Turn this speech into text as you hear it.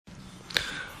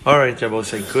All right, Rabbi,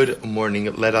 say good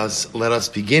morning. Let us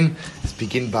begin. Let's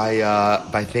begin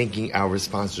by thanking our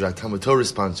sponsors, our Talmud Torah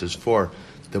sponsors for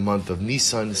the month of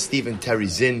Nisan. Stephen Terry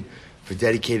Zinn for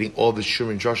dedicating all the Shur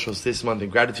and Drushos this month,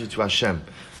 and gratitude to Hashem,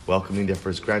 welcoming their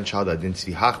first grandchild, Adin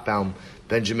Tzvi Hachbaum,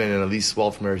 Benjamin and Elise Wall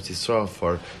from Eretz Yisrael,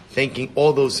 for thanking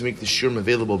all those who make the Shurim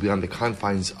available beyond the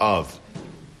confines of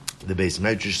the Beis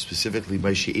Medrash, specifically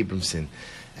Moshe Abramson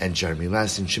and Jeremy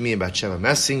Lassen, Shimi and Batsheva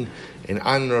Messing, in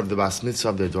honor of the Bas Mitzvah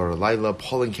of their daughter Laila,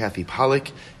 Paul and Kathy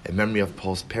Pollack, in memory of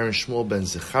Paul's parents Shmuel ben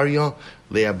Zechariah,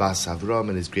 Leah Bas Avram,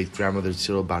 and his great-grandmother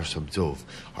Cyril Bar Shabdov.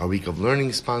 Our week of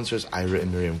learning sponsors, Ira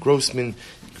and Miriam Grossman.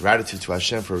 Gratitude to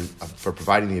Hashem for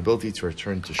providing the ability to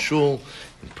return to shul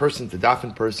in person, to daf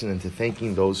in person, and to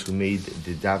thanking those who made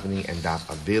the davening and daf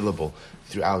available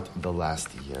throughout the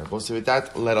last year. So with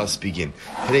that, let us begin.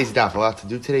 Today's daf, a lot to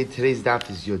do today. Today's daf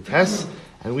is Yud Tes,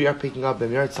 and we are picking up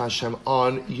B'mirat Hashem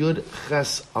on Yud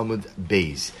Ches Amud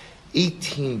Beis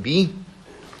 18b,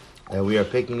 and we are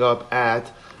picking up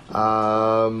at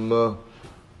Amar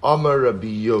Rabbi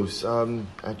Yos.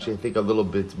 Actually, I think a little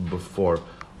bit before.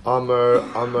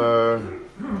 Amar.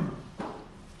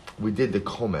 We did the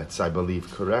Komets, I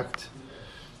believe, correct?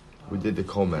 We did the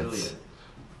Komets.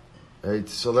 Right,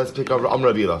 so let's pick up Amar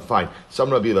Rabbi Yila. Fine. So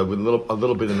Amar Rabbi Yila, with a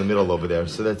little bit in the middle over there.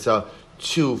 So that's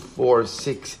 2, 4,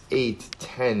 6, 8,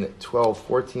 10, 12,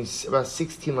 14, about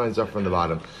 16 lines up from the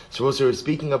bottom. So what we're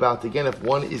speaking about, again, if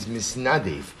one is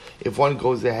misnadev, if one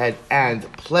goes ahead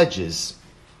and pledges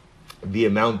the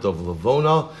amount of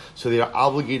levona, so they are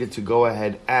obligated to go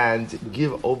ahead and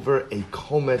give over a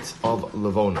kometz of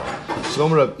levona. So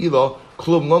Amar Rabbi Yila,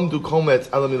 klum lamdu kometz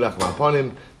ela milech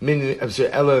lapanim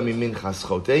ela mimin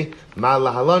chaschote ma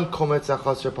lahalan kometz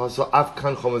achas pasal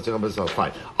afkan kometz pasal.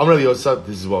 Fine. Amar Rabbi Yosef,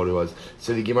 this is what it was.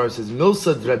 So the Gemara says,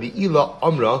 Milsa Rabbi Yila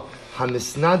Amra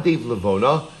hamisnadev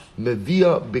levona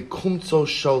mevia bekumtzo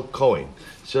shel kohen.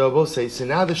 So Rabbi say, so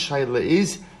now the shaila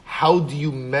is, how do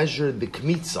you measure the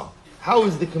kmitza? How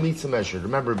is the kmitza measured?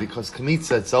 Remember, because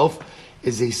kmitza itself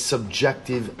is a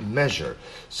subjective measure.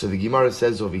 So the Gemara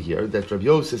says over here that Rabbi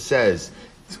Yosef says,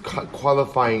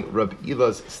 qualifying Rabbi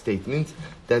Ila's statement,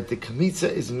 that the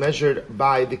kmitza is measured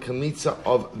by the kmitza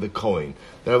of the Kohen.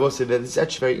 Now I will say that it's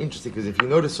actually very interesting, because if you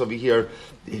notice over here,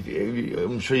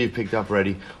 I'm sure you've picked up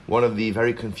already, one of the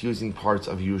very confusing parts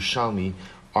of Yerushalmi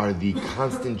are the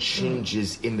constant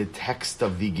changes in the text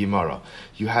of the Gemara.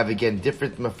 You have, again,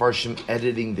 different Mefarshim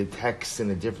editing the text in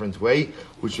a different way,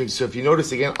 which makes, so if you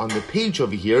notice again on the page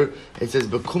over here, it says,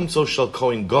 Bekumtzo shel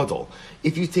Kohen Gadol.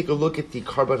 If you take a look at the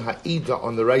Karban Ha'ida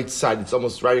on the right side, it's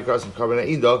almost right across from Karban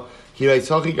Ha'ida, he writes,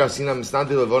 Hachi Garsina Misnadi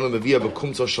Levona Mevia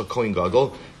Bekumtzo shel Kohen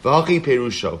Gadol, V'hachi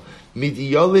Perusho,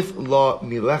 Midiyalif la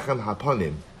Milechem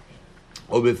Hapanim,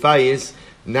 Obefayis,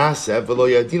 Nasev v'lo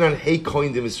yadinan hey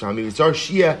kohen de Misrami v'tzar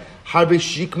shia harbe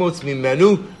shikmots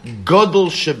mimenu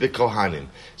gadol shebekohanim.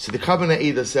 So the Karban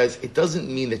Ha'ida says it doesn't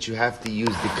mean that you have to use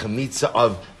the kmitza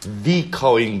of the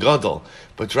kohen gadol,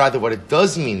 but rather what it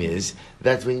does mean is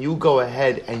that when you go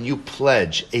ahead and you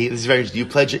pledge this is very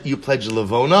interesting, you pledge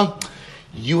levona,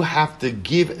 you have to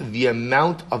give the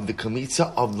amount of the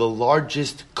kmitza of the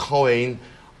largest kohen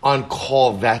on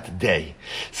call that day.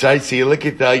 So you look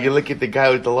at the guy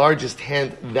with the largest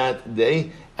hand that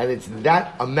day, and it's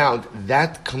that amount,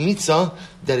 that kmitza,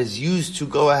 that is used to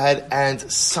go ahead and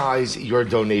size your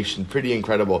donation. Pretty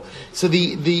incredible. So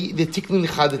the Tiklin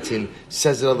Chadatin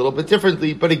says it a little bit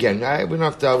differently, but again, we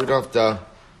don't have to.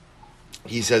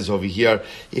 He says over here,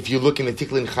 if you look in the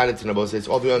Tiklin Chadatin, it's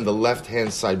all the way on the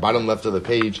left-hand side, bottom left of the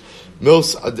page.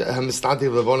 Mils hamistante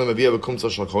levona mevia bekumtzo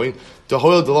shel kohen.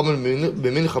 Dehoyel delaman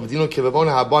b'mincha v'dino ki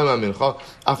levona habayim ha'mincha.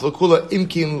 Aflakula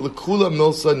imkin lekula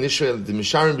milsa nishra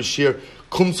demisharim b'shir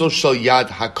kumtzo shel yad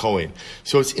hakohen.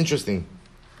 So it's interesting.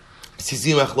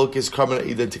 According to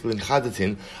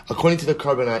the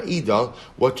Karban Ha'ida,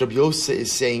 what Rabbi Yosef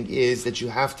is saying is that you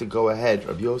have to go ahead.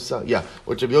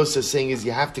 What Rabbi Yosef is saying is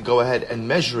you have to go ahead and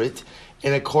measure it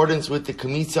in accordance with the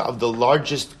kmitza of the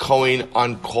largest kohen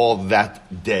on call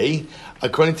that day.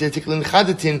 According to the Tiklin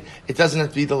Chadatin, it doesn't have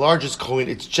to be the largest kohen;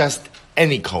 it's just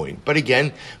any kohen. But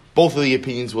again, both of the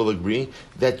opinions will agree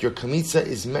that your kmitza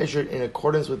is measured in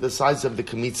accordance with the size of the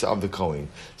kmitza of the kohen.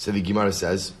 So the Gemara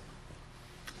says.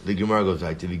 The Gemara goes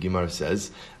right to the Gemara says,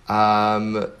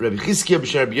 Rabbi Chizkiya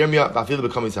b'shem Rabbi Yirmiyah v'afilu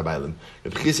b'kamitz habaylim.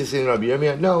 Rabbi Chizkiya saying Rabbi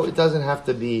Yirmiyah, no, it doesn't have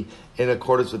to be in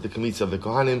accordance with the kamitza of the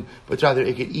Kohanim, but rather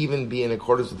it could even be in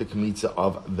accordance with the kamitza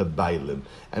of the Bailim.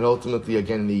 And ultimately,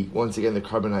 once again, the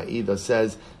Karban Ha'ida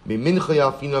says,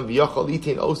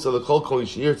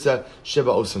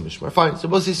 Fine, so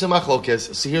we'll say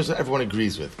so here's what everyone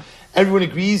agrees with. Everyone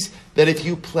agrees that if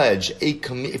you pledge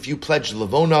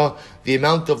levona, the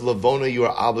amount of levona you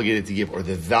are obligated to give, or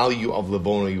the value of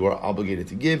levona you are obligated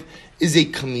to give, is a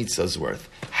kamitza's worth.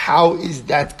 How is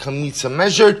that kamitza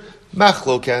measured?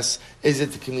 Machlokas. Is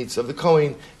it the kamitza of the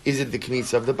kohen? Is it the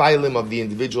kamitza of the bailim, of the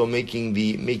individual making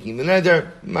the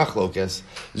neder? Machlokas.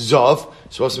 Zov.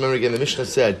 So also remember again, the Mishnah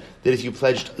said that if you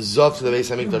pledged zov to the Beis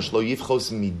Hamikdash lo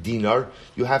yivchos mi dinar,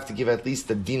 you have to give at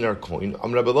least a dinar coin.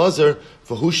 Rabbi Elazar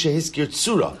v'hu shehiskir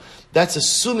tzura. That's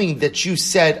assuming that you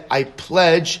said, I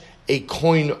pledge a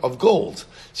coin of gold.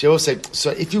 So you always say,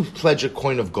 so if you pledge a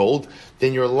coin of gold,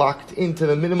 then you're locked into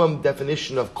the minimum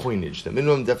definition of coinage. The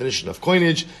minimum definition of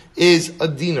coinage is a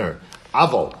dinar.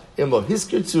 Aval. Imlo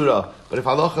hiskir tzura. But if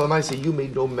halacha l'maaseh you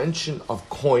made no mention of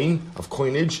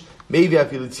coinage, maybe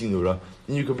afil tzinura,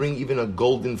 then you could bring even a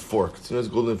golden fork. It's known as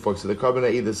golden fork. So the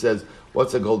Karban either says,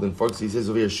 what's a golden fork? So he says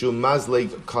over here, shu mazleg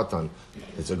katan.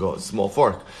 It's a small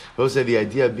fork. But also the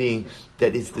idea being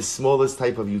that it's the smallest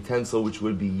type of utensil which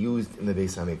would be used in the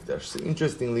Beis Hamikdash. So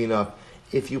interestingly enough,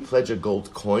 if you pledge a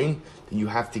gold coin, then you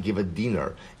have to give a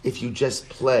dinar. If you just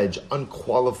pledge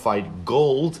unqualified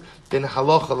gold, then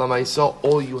halacha l'maaseh,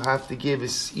 all you have to give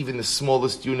is even the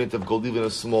smallest unit of gold, even a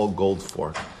small gold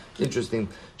fork. Interesting.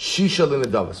 Shisha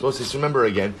l'nedava. So remember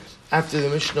again, after the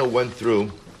Mishnah went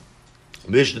through,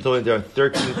 the Mishnah told me there are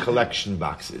 13 collection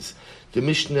boxes. The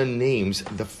Mishnah names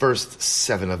the first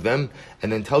 7 of them,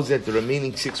 and then tells you that the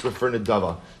remaining 6 refer to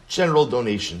nedava. General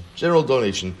donation.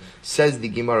 Says the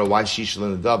Gemara, why Shisha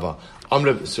l'nedava?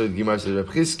 So the Gemara says, Reb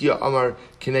Chizkiya Amar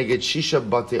Keneged Shisha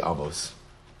Bate Avos,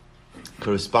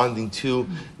 corresponding to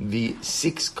the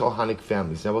 6 Kohanic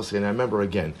families. Now, and I remember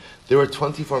again, there were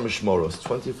 24 mishmoros,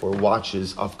 24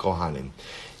 watches of Kohanim.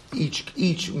 Each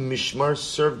mishmar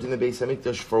served in the Beis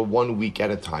Hamikdash for 1 week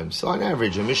at a time. So on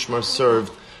average, a mishmar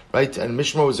served, right? And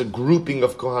mishmar was a grouping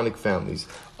of Kohanic families.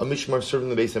 A mishmar served in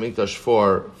the Beis Hamikdash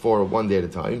for 1 day at a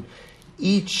time.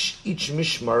 Each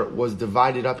mishmar was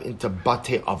divided up into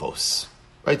bate avos,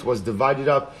 right? Was divided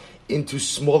up into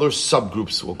smaller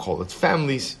subgroups, we'll call it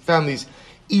families.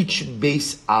 Each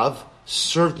Beis Av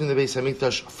served in the Beis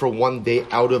Hamikdash for 1 day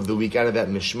out of the week, out of that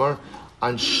mishmar.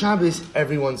 On Shabbos,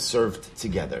 everyone served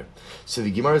together. So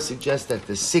the Gemara suggests that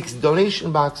the 6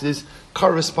 donation boxes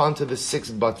correspond to the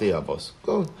 6 Batei Avos.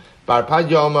 Bar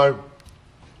Padya Omar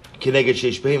Keneged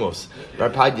Sheish Behemos. Bar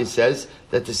Padya says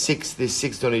that the six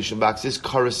donation boxes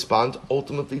correspond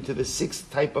ultimately to the 6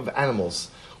 type of animals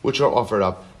which are offered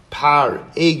up. Par,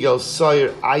 Egel, Soyer,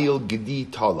 Ayil, Gedi,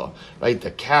 Tala. Right?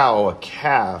 A cow, a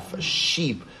calf, a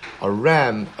sheep, a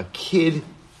ram, a kid,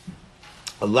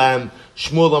 a lamb.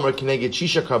 Shmuel Amar Keneged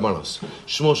Shisha Karbanos.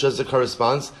 Shmuel says it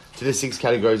corresponds to the 6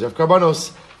 categories of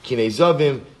Karbanos. Kinei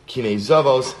Zavim, Kinei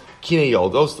Zavos, Kinei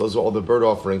Yoldos. Those are all the bird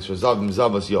offerings for Zavim,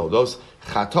 Zavos, Yoldos.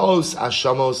 Chatos,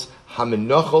 Ashamos,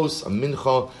 Haminochos, a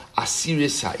mincha,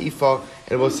 Asiris Haifa,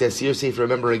 and we'll say Asiris Haifa,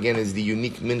 remember again, is the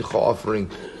unique mincha offering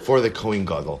for the Kohen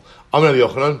Gadol. Amar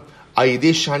Yochanan,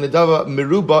 Ayidish Hanadava,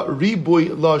 Meruba,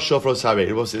 Ribui, La Shofros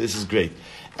Harei. We'll say this is great.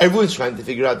 Everyone's trying to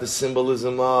figure out the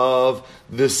symbolism of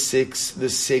the six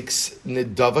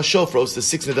nedava shofros, the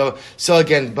 6 nedava. So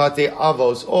again, bate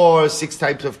avos, or 6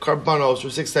 types of karbanos, or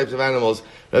 6 types of animals.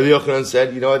 Rabbi Yochanan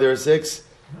said, you know why there are 6?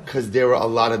 Because there were a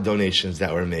lot of donations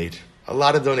that were made.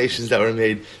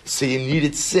 So you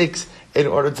needed 6 in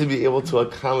order to be able to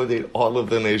accommodate all of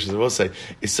the donations. I will say,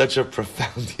 it's such a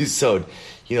profound yesod.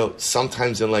 You know,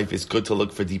 sometimes in life it's good to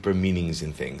look for deeper meanings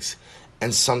in things.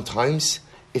 And sometimes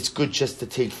it's good just to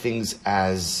take things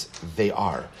as they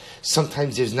are.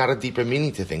 Sometimes there's not a deeper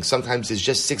meaning to things. Sometimes there's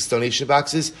just 6 donation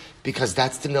boxes because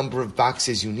that's the number of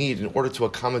boxes you need in order to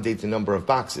accommodate the number of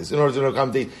boxes, in order to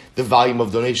accommodate the volume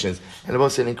of donations. And I will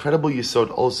say an incredible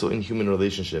yesod also in human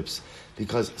relationships,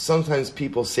 because sometimes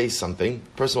people say something,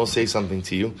 a person will say something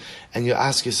to you, and you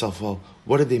ask yourself, well,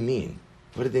 what did they mean?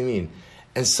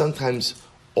 And sometimes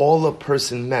all a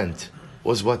person meant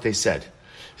was what they said.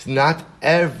 Not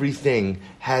everything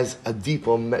has a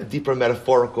deeper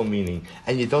metaphorical meaning,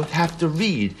 and you don't have to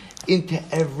read into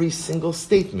every single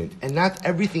statement, and not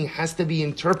everything has to be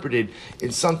interpreted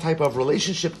in some type of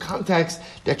relationship context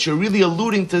that you're really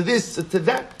alluding to this, to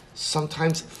that.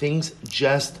 Sometimes things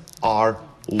just are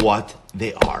what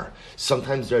they are.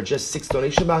 Sometimes there are just 6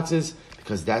 donation boxes,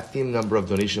 because that's the number of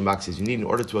donation boxes you need in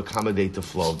order to accommodate the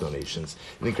flow of donations.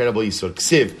 An incredible yisod.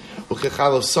 Ksiv,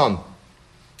 u'kechalo sam.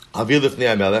 Avir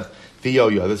lifnei HaMelech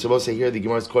v'yoyo. That's supposed to say here, the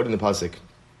Gemara is quoting the pasuk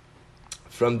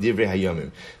from Divrei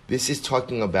Hayomim. This is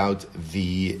talking about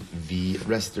the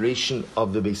restoration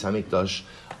of the Beis Hamikdash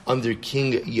under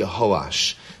King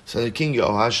Yehoash. So under King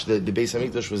Yehoash, the Beis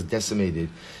Hamikdash was decimated.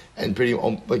 and pretty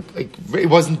it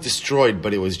wasn't destroyed,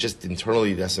 but it was just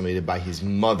internally decimated by his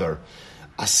mother,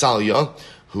 Asalia,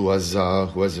 who was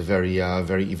a very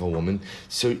very evil woman.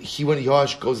 So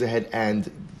Yoash goes ahead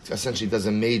and essentially does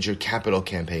a major capital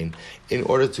campaign in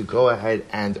order to go ahead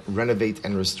and renovate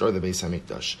and restore the Beis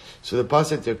Hamikdash. So the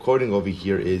pasuk they're quoting over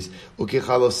here is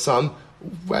Ukechalosam.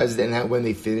 When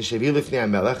they finished, so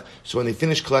when they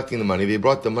finished collecting the money, they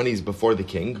brought the monies before the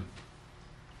king,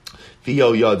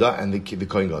 V'yo Yada and the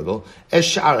Kohen Gadol.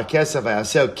 Eshar Kesef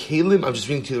Vayaseu Kelim. I'm just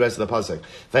reading to you the rest of the pasuk.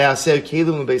 Vayaseu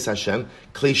Kelim Beis Hashem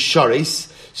Klei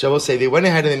Sharis. So I will say they went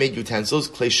ahead and they made utensils,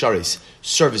 Klei Sharis,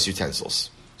 service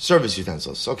utensils. Service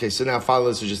utensils. Okay, so now follow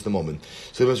this for just a moment.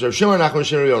 So Rav Shimon Nachman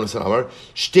Shimon Yonasan Amar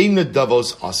Shtei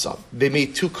Nedavos Asa. They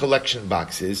made 2 collection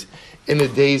boxes in the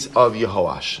days of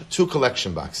Yehoash. 2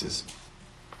 collection boxes.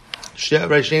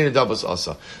 Top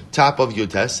of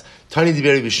Yutes, Tani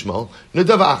Diberi Bishmal,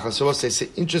 Nudava Achas. So I'll say,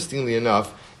 interestingly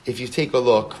enough, if you take a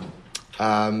look,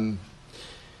 fine,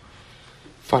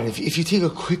 if you take a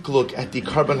quick look at the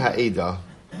Karban Ha'eda,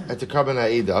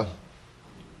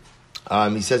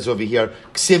 he says over here,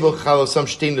 Ksivo Chalosam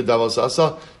Shtein Nudavos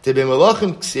Asa, Tebe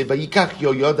Melachim Ksiv, Vayikach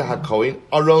Yoyoda HaKoin,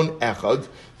 Aron Echad,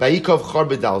 Vayikov Char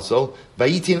Bedalso,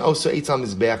 Vayitin also Eitzal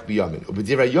Mizbeach Biyamin.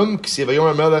 Ubedira Yom Ksiv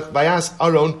Vayom HaMelech, Vayas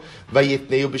Aron,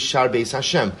 Vayitneu B'shar Beis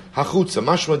Hashem. Hachutza,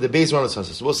 Mashma, the Beis Ronas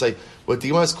Hasa. So we'll say, what the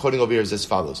Gemara is quoting over here is as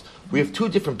follows. We have 2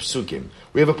 different psukim.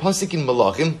 We have a pasuk in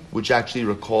Malachim, which actually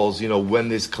recalls, when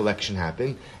this collection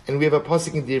happened, and we have a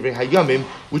pasuk in Divrei Hayamim,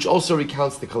 which also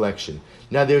recounts the collection.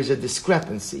 Now there's a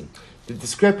discrepancy. The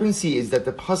discrepancy is that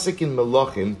the pasuk in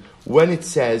Malachim, when it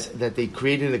says that they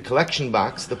created a collection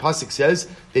box, the pasuk says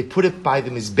they put it by the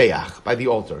Mizbeach, by the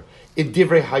altar. In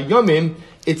Divrei Hayomim,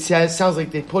 it sounds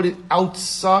like they put it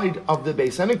outside of the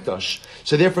Beis Hamikdash.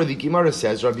 So therefore the Gemara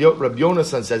says, Rabbi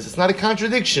Yonasan says, it's not a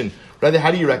contradiction. Rather,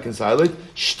 how do you reconcile it?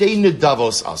 Shtei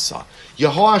Nedavos Asa.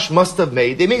 Yehoash must have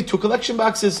they made 2 collection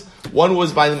boxes. One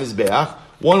was by the Mizbeach,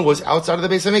 one was outside of the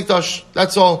Beis Hamikdash.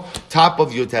 That's all. Top of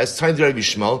Yotes, Tani Diberi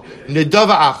Bishmal,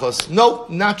 Nedava Achos. No,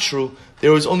 not true.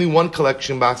 There was only 1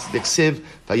 collection box. The Ksiv,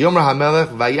 Vayomer HaMelech,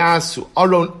 Vayasu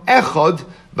Aron Echad,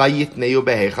 Vayitneu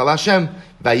Behechal Hashem,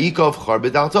 Vayikov Char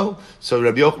Bedalto. So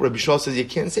Rabbi Shmuel says you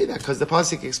can't say that because the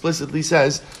pasuk explicitly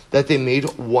says that they made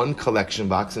 1 collection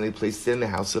box and they placed it in the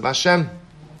house of Hashem.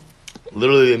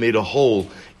 Literally, they made a hole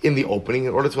in the opening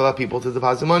in order to allow people to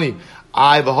deposit money.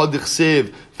 I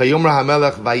v'hodichsiv vayomer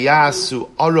hamelech vayasu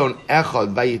aron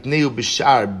echad vayitneu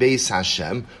b'shar beis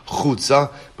Hashem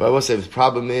chutza. But I will say the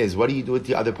problem is, what do you do with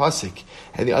the other pasuk?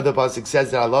 And the other pasuk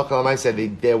says that Allah Kalamai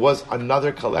said there was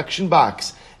another collection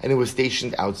box and it was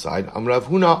stationed outside. Amrav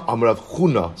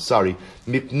Chuna,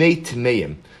 mipnei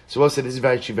tmeim. So I said this is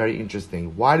actually very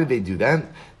interesting. Why did they do that?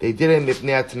 They did it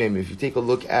mipnei tmeim. If you take a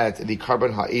look at the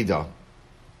Karban Ha'eda,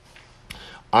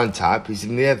 on top, he said,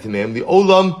 the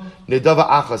Olam Nedava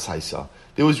Achas Haisa.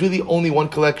 There was really only 1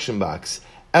 collection box.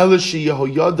 Elishi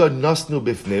Yehoyada Nasnu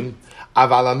Bifnim,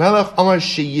 Aval HaMelech Amar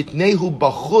Sheyitnehu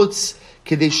Bachutz,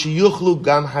 Kedei Sheyuchlu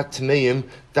Gam HaTmeim,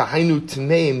 Dahainu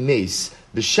Tmeim Meis,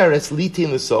 B'Sheretz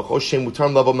Litin L'Soch, Oshem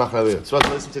Mutarm Lavo Machnavir. So let's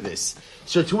listen to this.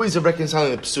 So 2 ways of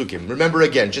reconciling the psukim. Remember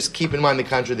again, just keep in mind the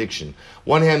contradiction.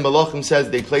 One hand, Malachim says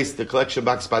they placed the collection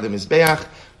box by the Mizbeach.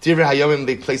 Divrei Hayomim,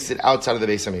 they placed it outside of the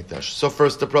Beis Hamikdash. So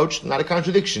first approach, not a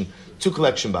contradiction. 2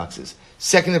 collection boxes.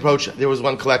 Second approach, there was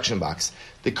 1 collection box.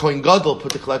 The Kohen Gadol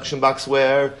put the collection box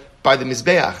where? By the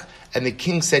Mizbeach. And the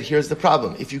king said, here's the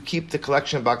problem. If you keep the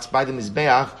collection box by the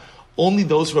Mizbeach, only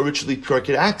those who are ritually pure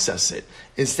could access it.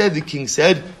 Instead, the king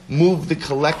said, move the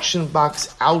collection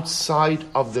box outside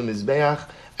of the Mizbeach,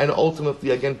 and ultimately,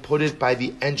 again, put it by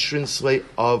the entranceway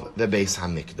of the Beis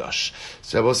Hamikdash.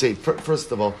 So I will say,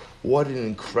 first of all, what an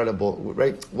incredible,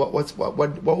 right? What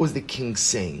was the king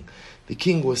saying? The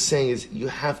king was saying is, you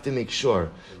have to make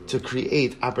sure to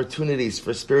create opportunities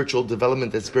for spiritual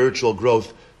development and spiritual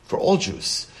growth for all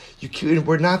Jews.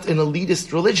 We're not an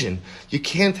elitist religion. You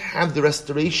can't have the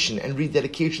restoration and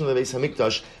rededication of the Beis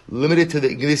Hamikdash limited to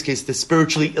in this case, the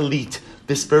spiritually elite,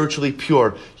 the spiritually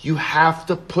pure. You have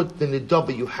to put the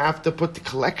nidava, you have to put the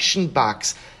collection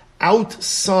box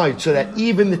outside so that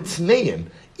even the tneim,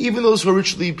 even those who are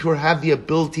ritually pure, have the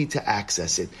ability to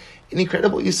access it. An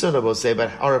incredible yisod, I will say,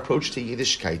 about our approach to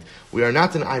Yiddishkeit. We are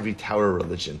not an ivory tower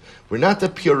religion. We're not a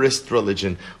purist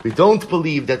religion. We don't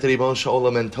believe that the Ribbon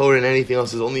Shalom and Torah and anything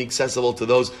else is only accessible to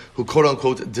those who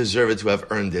quote-unquote deserve it, who have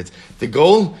earned it. The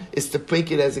goal is to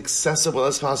make it as accessible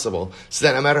as possible, so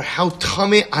that no matter how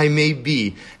tameh I may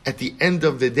be, at the end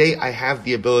of the day, I have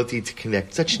the ability to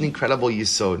connect. Such an incredible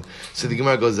yisod. So the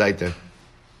Gemara goes right there.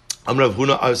 I'm Rav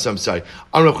Huna. Oh, so I'm sorry.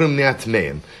 I'm Rav Huna Mneat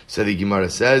Meim. So the Gemara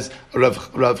says Rav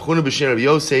Huna b'shem Rav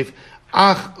Yosef.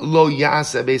 Ach lo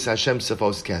ya'asa beis Hashem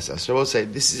sefos kesas. So I will say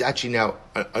this is actually now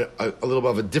a little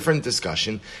bit of a different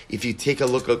discussion. If you take a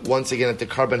look at, once again at the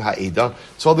Karban Ha'eda,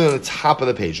 it's all the way on the top of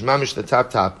the page. Mamish the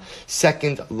top,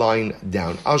 second line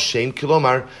down. Al Shem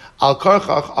Kilomar Al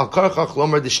Karchach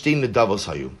Lomar Deshtin Nedavos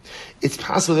Hayu. It's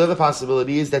possible. The other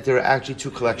possibility is that there are actually two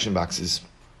collection boxes.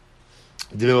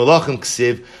 The Melachim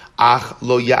Ksiv Ach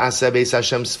lo ya'asa beis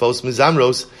Hashem sefos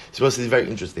mizamros. It's supposed to be very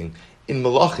interesting. In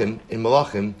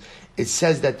Melachim, it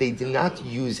says that they did not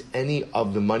use any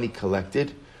of the money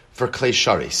collected for klei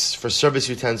sharis, for service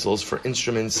utensils, for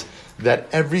instruments. For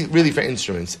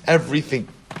instruments,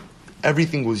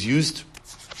 everything was used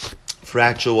for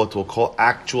actual, what we'll call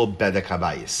actual bedek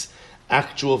habayis,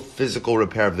 actual physical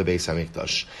repair of the Beis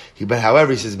Hamikdash. But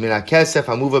however, he says mina kesef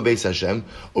hamuva Beis Hashem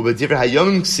ubedivrei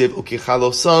hayomim ksiv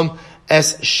ukichalosam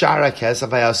es shara kesef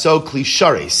hayaso kli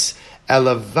sharis.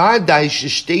 Elavadai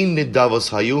shishtein nidavos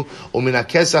hayu umina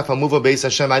kesaf hamuva beis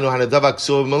Hashem ainu hanadava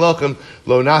ksuv melachim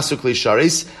lo nasu kli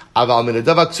sharis aval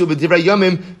minadava ksuv b'divrei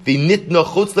yomim v'nitno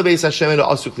chutz lebeis Hashem eno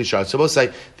asu kli sharis. So both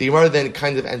say the Gemara then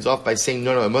kind of ends off by saying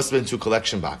no, it must have been two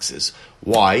collection boxes.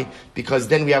 Why? Because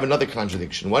then we have another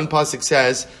contradiction. One pasuk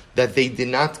says that they did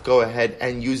not go ahead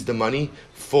and use the money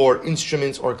for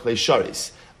instruments or klei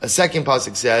sharis. A second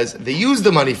pasuk says they used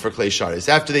the money for klei sharis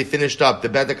after they finished up the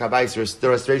bedek habayis, the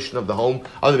restoration of the home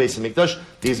of the Beis Hamikdash.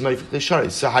 They used money for klei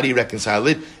sharis. So how do you reconcile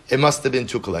it? It must have been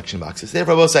two collection boxes.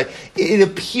 Therefore, both say it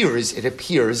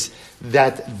appears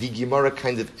that the Gemara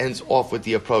kind of ends off with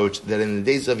the approach that in the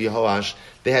days of Yehoash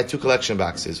they had two collection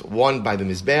boxes, one by the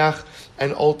Mizbeach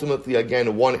and ultimately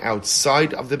again one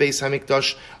outside of the Beis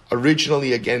Hamikdash.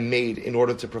 Originally, again, made in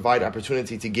order to provide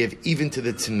opportunity to give even to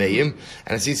the Tmeim,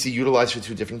 and it seems to be utilized for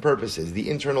two different purposes. The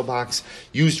internal box,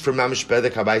 used for Mamish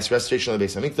Bedek Habayis, restoration of the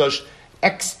Beis Hamikdash.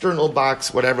 External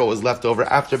box, whatever was left over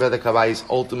after Bedek Habayis,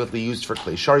 ultimately used for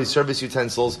klei shari, service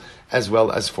utensils, as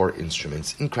well as for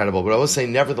instruments. Incredible. But I will say,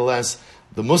 nevertheless,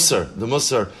 the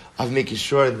musar of making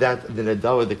sure that the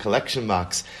Nadawa, the collection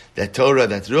box, that Torah,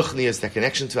 that Ruchnias, that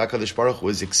connection to HaKadosh Baruch Hu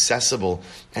was accessible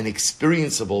and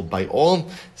experienceable by all,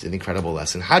 is an incredible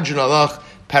lesson. Hadron Alach,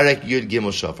 Perek Yud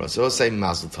Gimel Shofar. So I'll say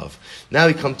Mazel Tov. Now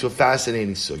we come to a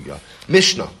fascinating sugya.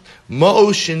 Mishnah.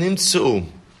 Ma'o shenim tzu'u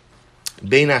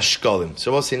bein ashkolim.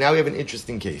 So we'll say now we have an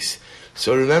interesting case.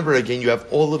 So remember again, you have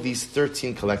all of these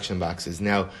 13 collection boxes.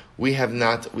 Now, we have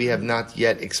not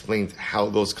yet explained how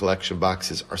those collection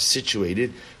boxes are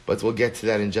situated, but we'll get to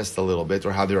that in just a little bit,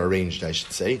 or how they're arranged, I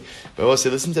should say. But we'll say,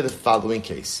 listen to the following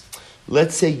case.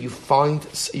 Let's say you find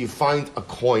a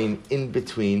coin in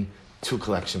between two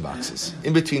collection boxes,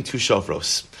 in between two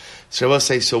shofros. So I will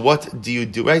say, so what do you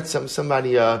do? Right?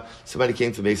 Somebody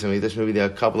came to the Beis Hamikdash. Maybe there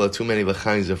are a couple of too many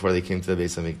l'chaims before they came to the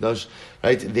Beis Hamikdash.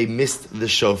 Right? They missed the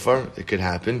shofar. It could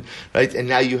happen. Right? And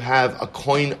now you have a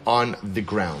coin on the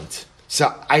ground. So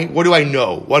what do I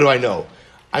know? What do I know?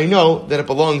 I know that it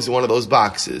belongs in one of those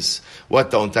boxes.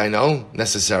 What don't I know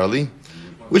necessarily?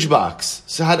 Which box?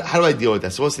 So how do I deal with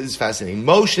that? So this is fascinating.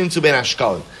 Motion to ben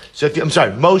ashkalim.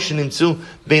 Motion into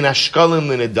ben ashkalim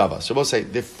l'nedava. So we'll say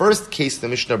the first case the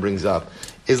Mishnah brings up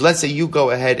is, let's say you go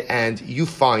ahead and you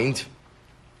find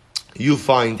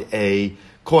a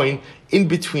coin in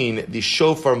between the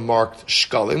shofar marked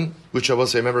shkalim, which I will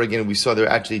say, remember again, we saw there are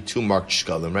actually two marked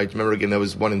shkalim, right? Remember again, that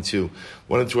was 1 and 2.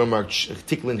 1 and 2 are marked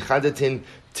tiklin chadatin,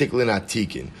 tiklin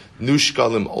atikin. New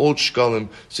shkalim, old shkalim.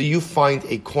 So you find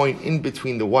a coin in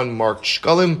between the one marked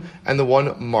shkalim and the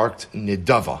one marked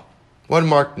nidava. One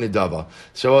marked nidava.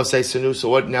 So I'll say, so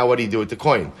what do you do with the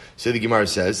coin? So the Gemara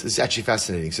says, this is actually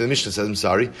fascinating. So the Mishnah says,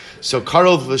 So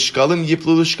karov l'shkalim,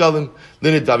 yiplu l'shkalim,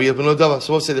 l'nidava, yiplu l'nidava.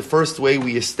 So we'll say the first way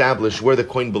we establish where the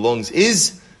coin belongs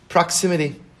is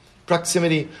proximity.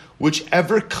 Proximity.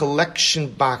 Whichever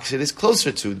collection box it is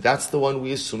closer to, that's the one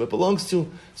we assume it belongs to.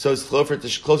 So it's closer to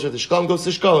shkalim, goes to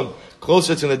shkalim.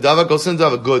 Closer to nidava, goes to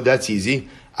nidava. Good, that's easy.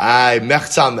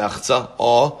 Mechza.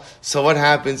 Oh, so what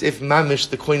happens if mamish,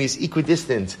 the coin is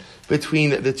equidistant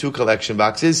between the two collection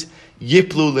boxes?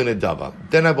 Yiplu l'nedava.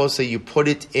 Then I will say you put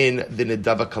it in the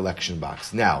nedava collection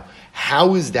box. Now,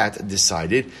 how is that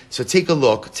decided? So take a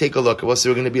look. We're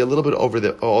going to be a little bit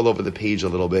all over the page a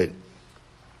little bit.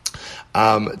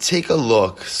 Take a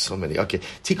look.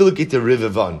 Take a look at the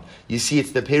Rivavan. You see,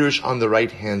 it's the Perush on the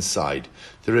right hand side,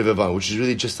 the Rivavan, which is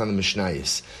really just on the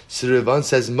Mishnayos. So the Rivavan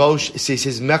says,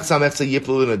 Mechza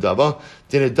yiplu l'nedava,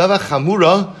 the nedava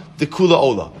chamura, the kula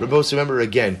ola. Remember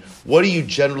again, what do you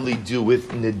generally do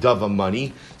with nedava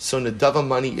money? So nedava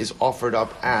money is offered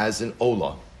up as an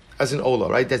ola,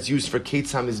 right? That's used for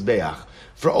Ketz HaMizbeach,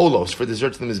 for olos, for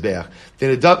dessert to the mizbeach. The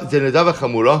nedava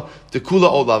chamura, the kula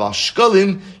olav al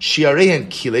shkalim, shiarehen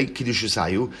kile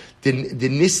kidushusayu, the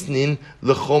nisnin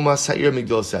lechoma sa'ir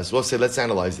migdal says. We'll say, let's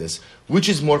analyze this. Which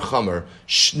is more chamer,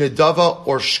 nedava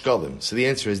or shkalim? So the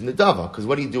answer is nedava, because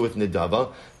what do you do with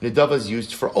nedava? Nedava is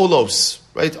used for olos,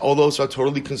 right? Olos are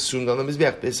totally consumed on the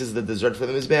mizbeach. This is the dessert for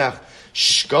the mizbeach.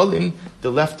 Shkalim,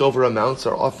 the leftover amounts,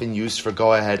 are often used for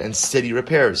go ahead and steady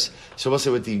repairs. So we'll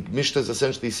say what the Mishnah is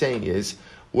essentially saying is,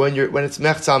 when it's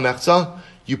mechza,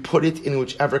 you put it in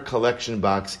whichever collection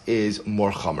box is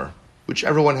more chamer.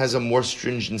 Whichever one has a more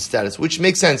stringent status, which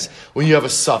makes sense when you have a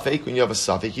suffix. When you have a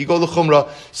suffix, you go l'chumra.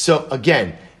 So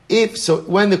again,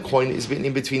 when the coin is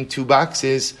in between two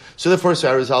boxes, so the first way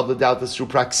I resolve the doubt is through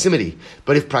proximity.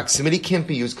 But if proximity can't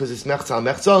be used because it's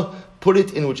mechza, put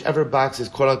it in whichever box is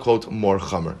quote unquote more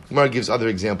chamer. Gemara gives other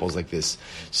examples like this.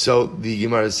 So the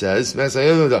Gemara says, "Ben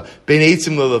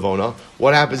eitzim le'levona."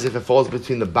 What happens if it falls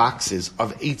between the boxes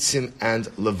of eitzim and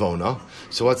levona?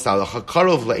 So what's that?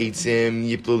 Karov le'eitzim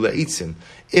yiplu le'eitzim.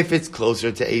 If it's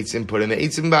closer to eitzim, put in the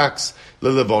eitzim box.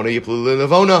 Le'levona yiplu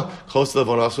le'levona. Close to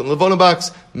levona, also in the levona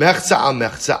box. Mechza al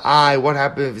mechza. What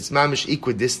happens if it's mamish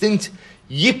equidistant?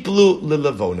 Yiplu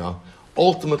le'levona.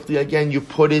 Ultimately, again, you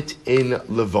put it in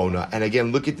levona. And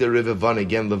again, look at the Rivavan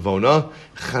again, levona.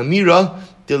 Chamira,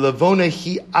 the levona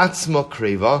hi atzma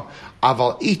kreva,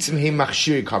 aval eitzim he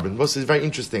machshiri carbon. This is very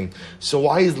interesting. So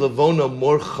why is levona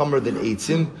more chamer than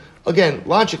eitzim? Again,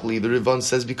 logically, the Rivavan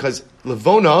says because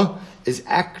levona is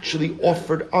actually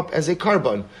offered up as a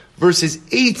carbon, versus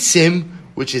eitzim,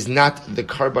 which is not the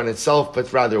carbon itself,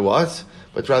 but rather what?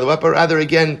 But rather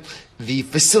again, the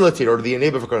facilitator or the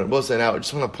enabler for carbon. Well, so now I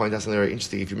just want to point out something very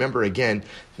interesting. If you remember again,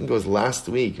 I think it was last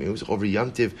week, it was over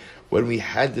Yom Tiv, when we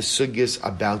had the sugyas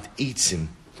about eitzim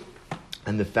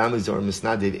and the families that were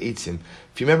misnadev eitzim.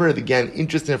 If you remember again,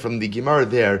 interesting from the Gemara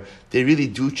there, they really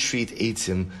do treat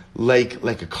eitzim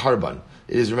like a carbon.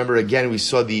 It is, remember again, we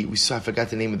saw I forgot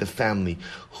the name of the family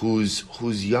whose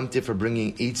Yom Tiv for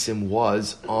bringing eitzim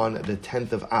was on the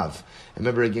 10th of Av. And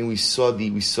remember again, we saw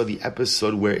the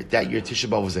episode where that year Tisha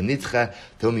B'Av was a nitcha.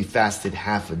 They only fasted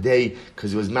half a day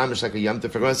because it was mamish like a Yom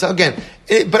Tiv for. So again,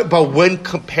 but when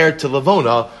compared to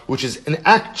Levona, which is an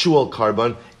actual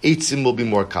carbon, eitzim will be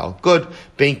more kal. Good.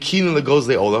 Ben kinin legos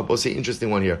leola. We'll say interesting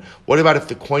one here. What about if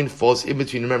the coin falls in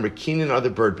between? Remember, kinin are the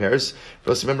bird pairs.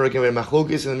 Remember again, when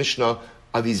machlokes in the Mishnah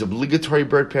are these obligatory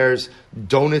bird pairs,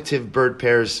 donative bird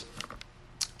pairs.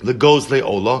 Legos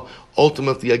leola.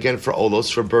 Ultimately, again, for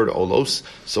olos, for bird olos.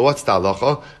 So what's the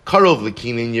halacha? Karov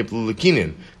lekinin, yiplu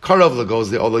lekinin. Karov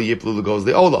legos leola, yiplu legos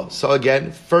leola. So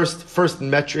again, first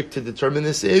metric to determine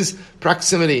this is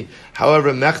proximity.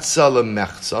 However, mechza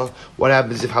lemechza. What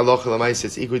happens if halacha lemais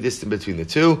is equidistant between the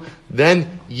two?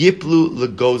 Then yiplu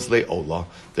legos leola.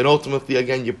 Then ultimately,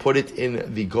 again, you put it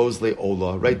in the goes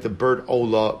leola, right? The bird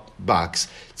ola box.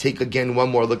 Take again one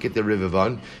more look at the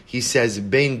Rivavan. He says,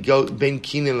 Ben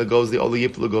kinin legos leola,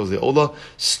 yiplu legos leola. Ola,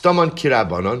 staman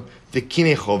kirabanon, the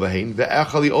kine chovahin, the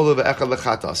echali ola, the echal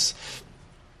lechatas.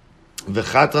 The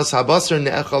chatas habasar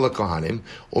ne'echal lekohanim,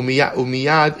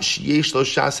 umiyad sheyesh lo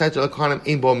sha'asayt lekohanim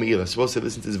ein bo me'ila. Supposed to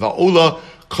listen to this. Va'ola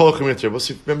kol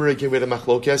chimritir. Remember again, we had a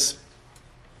machlokes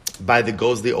by the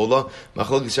goes the ola,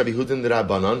 machlokes Rabbi Hudin the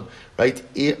Rabbanon, right?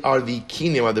 Are the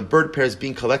kinim, are the bird pairs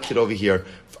being collected over here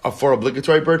for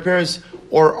obligatory bird pairs,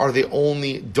 or are they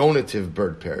only donative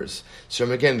bird pairs? So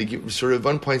again, the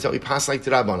Rivavan points out we pass like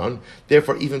the Rabbanon.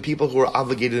 Therefore, even people who are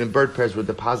obligated in bird pairs would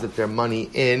deposit their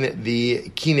money in the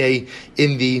kine,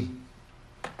 in the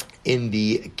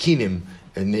kinim,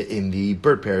 in the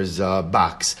bird pairs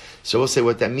box. So we'll say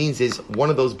what that means is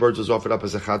one of those birds was offered up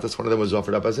as a chatos, one of them was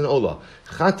offered up as an ola.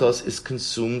 Chatos is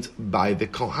consumed by the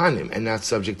kohanim and not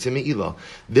subject to me'ilah.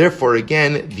 Therefore,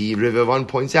 again, the Rivavan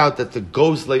points out that the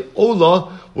gozle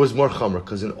ola was more chamer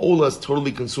because an ola is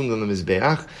totally consumed on the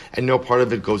mizbeach and no part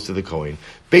of it goes to the kohen.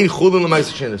 Bein chulin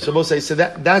l'ma'aser sheni. So we'll say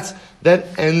that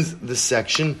ends the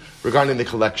section regarding the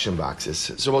collection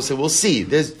boxes. So we'll say we'll see.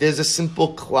 There's a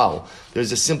simple klal.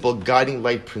 There's a simple guiding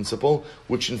light principle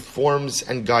which informs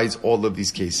and guides all of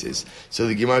these cases. So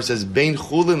the Gemara says, Bein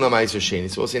chulin l'ma'aser sheni.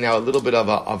 So we'll say now a little bit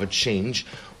of a change.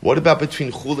 What about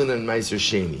between chulin and ma'aser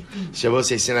sheni? So we'll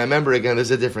say, so I remember again,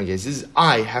 there's a different case. This is,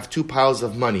 I have two piles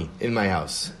of money in my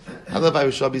house. I love I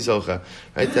shall be zocha,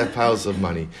 right? To have piles of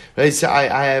money. Right? So I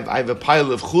have a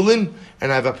pile of chulin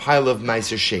and I have a pile of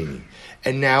ma'aser sheni.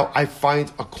 And now I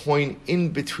find a coin in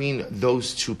between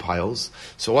those two piles.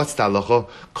 So what's the halacha?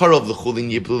 Karov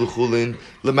l'chulin, yiplu l'chulin,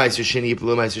 l'ma'aser sheni,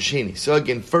 yiplu l'ma'aser sheni. So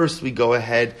again, first we go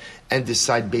ahead and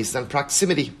decide based on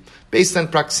proximity. based on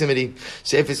proximity.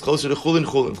 So if it's closer to chulin,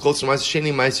 chulin. If it's closer to ma'aser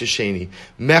sheni, ma'aser sheni.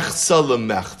 Mechza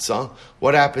lemechza.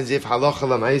 What happens if halacha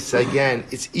lemaisa, again,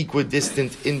 it's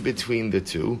equidistant in between the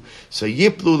two? So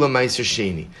yiplu lema'aser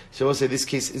sheni. So we'll say this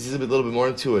case is a little bit more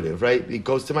intuitive, right? It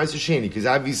goes to ma'aser sheni, because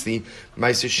obviously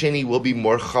ma'aser sheni will be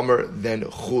more chamer than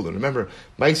chulin. Remember,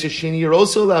 ma'aser sheni you're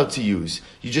also allowed to use.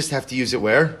 You just have to use it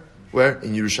where? Where?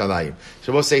 In Yerushalayim.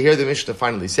 So we'll say here the Mishnah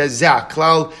finally says, Zeh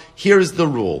klal, here's the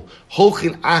rule.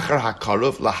 Holchin achar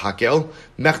hakarov lahakel,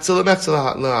 mechzel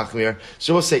lahachmir.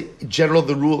 So we'll say, in general,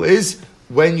 the rule is,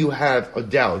 when you have a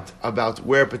doubt about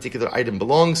where a particular item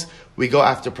belongs, we go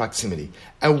after proximity.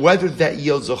 And whether that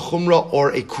yields a chumrah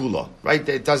or a kula, right?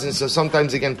 It doesn't, so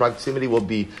sometimes again, proximity will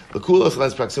be the kula,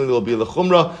 sometimes proximity will be the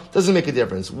chumrah. Doesn't make a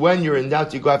difference. When you're in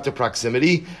doubt, you go after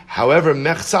proximity. However,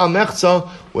 mechza,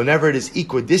 whenever it is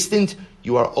equidistant,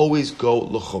 you are always go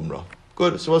l'chumrah.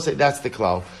 Good. So we'll say that's the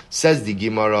klal. Says the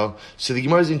Gemara. So the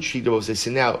Gemara is intrigued about this.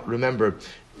 So now, remember,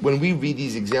 when we read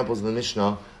these examples in the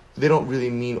Mishnah, they don't really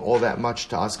mean all that much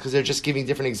to us because they're just giving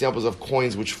different examples of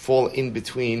coins which fall in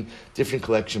between different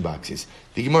collection boxes.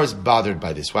 The Gemara is bothered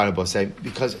by this. Why do I say?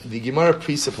 Because the Gemara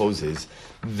presupposes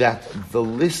that the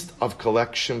list of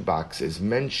collection boxes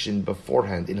mentioned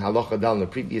beforehand in Halacha Dal in the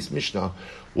previous Mishnah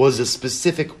was a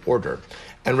specific order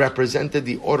and represented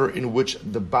the order in which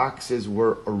the boxes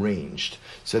were arranged.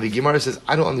 So the Gemara says,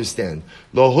 I don't understand.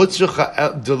 Lo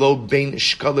hutzrucha delo bein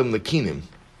shkalim lekinim.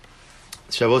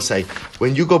 Shabbosai,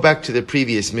 when you go back to the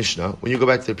previous Mishnah,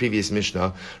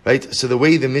 right? So the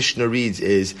way the Mishnah reads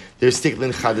is there's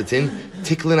tiklin chadatin,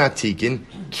 tiklin atikin,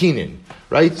 kinin,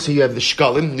 right? So you have the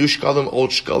shkalim, new shkalim, old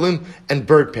shkalim, and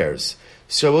bird pairs.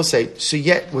 So I will say, so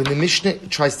yet when the Mishnah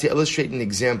tries to illustrate an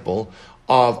example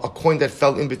of a coin that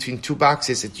fell in between two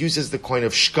boxes, it uses the coin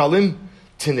of shkalim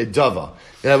to nedava.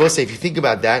 And I will say, if you think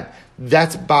about that,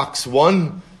 that's box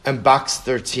 1 and box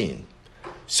 13.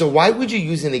 So why would you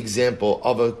use an example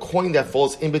of a coin that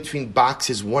falls in between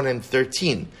boxes 1 and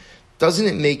 13? Doesn't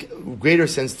it make greater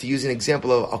sense to use an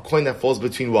example of a coin that falls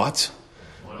between what?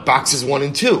 Boxes 1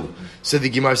 and 2. So the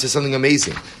Gemara says something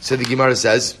amazing. So the Gemara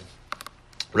says,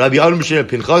 Rabbi Adam B'Shir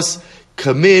Pinchas,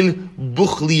 Kamin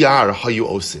Buchliar Hayu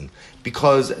Osin.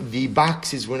 Because the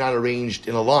boxes were not arranged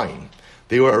in a line.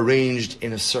 They were arranged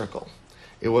in a circle.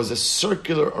 It was a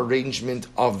circular arrangement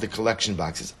of the collection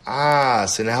boxes.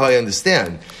 So now I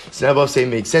understand. So now I'll say it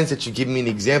makes sense that you give me an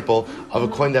example of a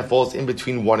coin that falls in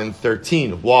between 1 and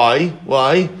 13.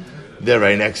 Why? They're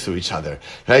right next to each other.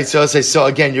 Right? So I'll say, so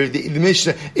again, the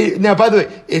Mishnah, now by the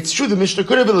way, it's true the Mishnah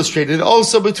could have illustrated it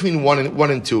also between 1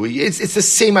 and 2. It's the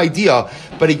same idea,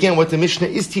 but again, what the Mishnah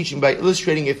is teaching by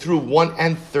illustrating it through 1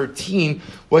 and 13,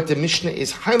 what the Mishnah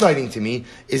is highlighting to me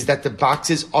is that the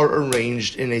boxes are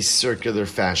arranged in a circular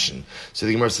fashion. So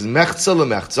the Gemara says, mechza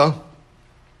lemechza.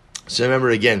 So remember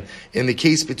again, in the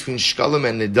case between shkalim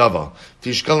and nedava,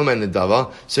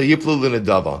 so yiplu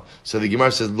l'nedava. So the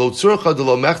Gemara says, lo tzurcha de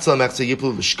lo mechza mechza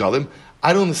yiplu l'shkalim.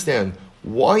 I don't understand.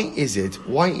 Why is it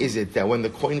that when the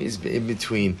coin is in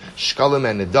between shkalim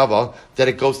and nedava, that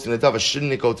it goes to nedava?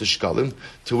 Shouldn't it go to shkalim?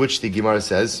 To which the Gemara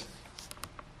says,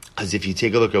 as if you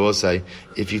take a look, I will say,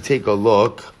 if you take a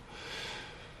look,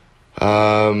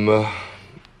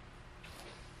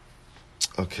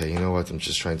 okay, you know what? I'm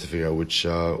just trying to figure out which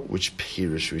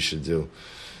pirish we should do.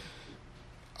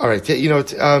 All right,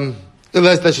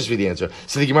 let's just read the answer.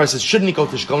 So the Gemara says, shouldn't it go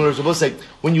to shkalim? So we'll say,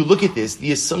 when you look at this,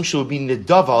 the assumption would be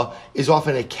nedava is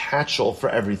often a catch-all for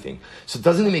everything. So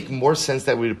doesn't it make more sense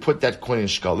that we would put that coin in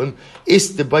shkalim?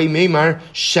 Is the bay meimar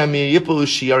shamir yipulu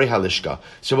shiari halishka.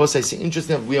 So we'll say, it's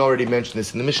interesting. We already mentioned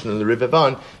this in the Mishnah in the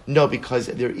Rivavan. No, because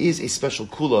there is a special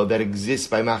kula that exists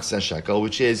by machzah shekel,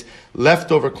 which is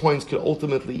leftover coins could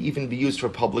ultimately even be used for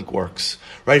public works,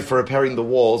 right? For repairing the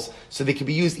walls, so they could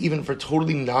be used even for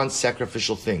totally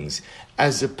non-sacrificial things,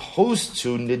 as opposed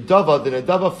to Nidava, the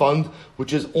Nidava fund,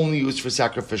 which is only used for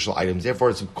sacrificial items. Therefore,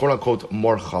 it's quote-unquote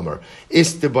more chamer.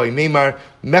 Is the boy meimar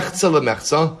mechza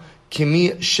lemechza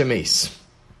kimi shemes.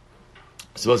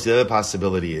 So the other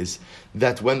possibility is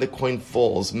that when the coin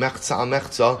falls, mechza al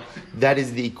mechza, that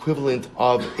is the equivalent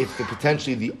of if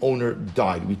potentially the owner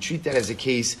died. We treat that as a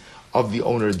case of the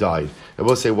owner died. I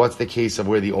will say, what's the case of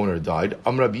where the owner died?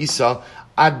 Amr Bisa,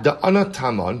 ad da'ana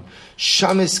taman,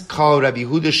 shamis kal Rabbi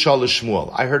Huda shal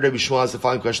Shmuel. I heard Rabbi Shmuel ask the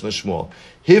following question to Shmuel.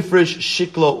 Hifrish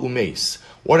shiklo umes.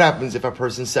 What happens if a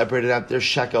person separated out their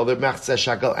shekel, their mechza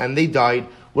shekel, and they died?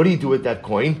 What do you do with that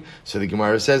coin? So the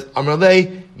Gemara says,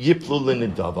 Amrale yiplu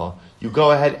l'nedava. you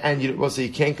go ahead and you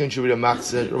can't contribute a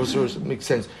machzis. It makes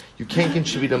sense. You can't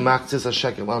contribute a machzis a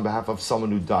shekel on behalf of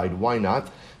someone who died. Why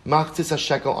not? Machzis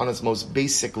HaShekel on its most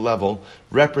basic level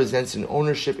represents an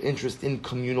ownership interest in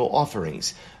communal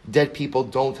offerings. Dead people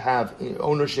don't have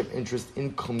ownership interest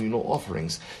in communal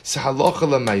offerings. So halacha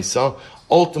l'maisa,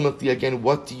 ultimately again,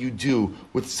 what do you do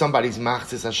with somebody's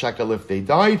Machzis HaShekel if they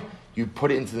died? You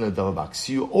put it into the Nadava box.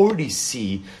 So you already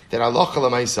see that halacha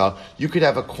l'maisa, you could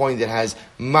have a coin that has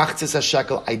Machzis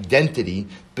HaShekel identity,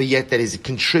 but yet that is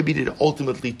contributed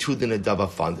ultimately to the Nadava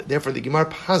fund. Therefore, the Gemara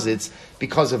posits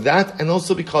because of that, and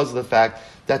also because of the fact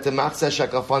that the Machzis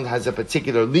HaShekel fund has a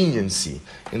particular leniency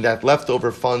in that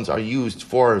leftover funds are used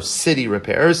for city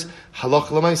repairs.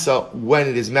 Halacha l'maisa, when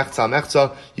it is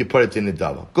mechza, you put it in the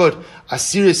Nadava. Good.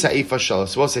 Asir Sa'ifa Shalo.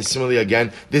 So we'll say similarly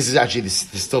again. This is actually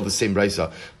still the same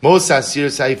brisa. Mosa Asir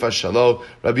Sa'ifa Shalo.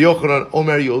 Rabbi Yochanan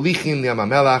Omer Yolichim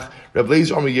Ni'amamelach. Rabbi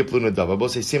Lezer Omer Yiplu Nadava. We'll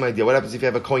say same idea. What happens if you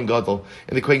have a Kohen Gadol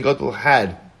and the Kohen Gadol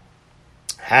had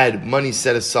money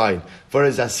set aside for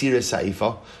his Asir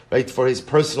Sa'ifa, right, for his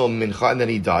personal mincha, and then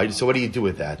he died. So what do you do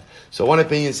with that? So one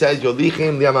opinion says,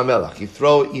 Yolichim li'amamelach. You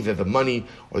throw either the money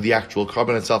or the actual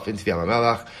carbon itself into the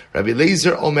amamelach. Rabbi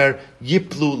Lezer Omer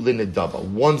Yiplu Linadava.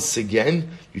 Once again,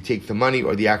 you take the money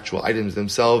or the actual items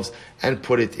themselves and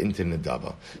put it into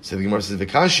Nadava. So the Gemara says,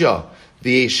 V'kashya,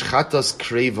 v'yesh chatas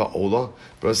kreva ola.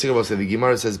 But the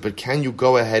Gemara says, but can you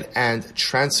go ahead and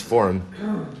transform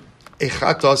a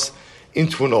chatas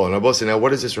into an ola? Now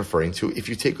what is this referring to? If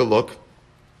you take a look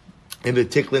in the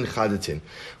Tiklin Chadatin,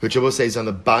 which I will say is on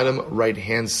the bottom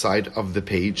right-hand side of the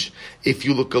page, if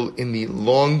you look in the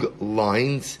long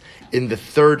lines, in the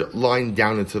third line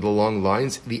down into the long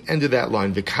lines, the end of that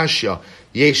line, Vikashya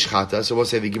Yesh Chata, so we'll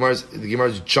say the Gemara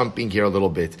is jumping here a little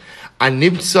bit.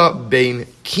 Anibtsa bein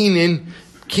kinin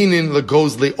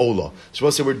legos le'ola. So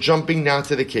we'll say we're jumping now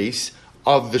to the case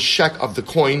of the shek of the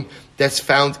coin that's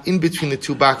found in between the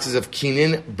two boxes of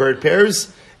kinin, bird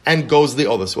pairs, and goes the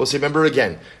ola. So we'll say, remember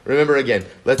again.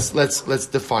 Let's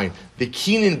define the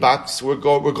kinin box. We're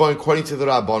going according to the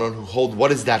Rabbanon who hold.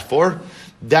 What is that for?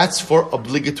 That's for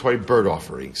obligatory bird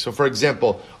offering. So, for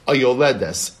example, a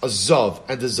yoledes, a zav,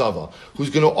 and a zava,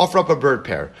 who's going to offer up a bird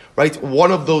pair, right?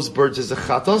 One of those birds is a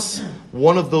chatos.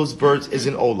 One of those birds is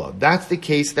an ola. That's the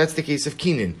case of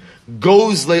kinin.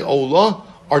 Goes le ola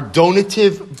are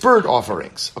donative bird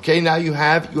offerings. Okay, now you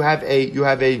have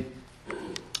a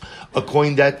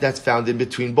coin that's found in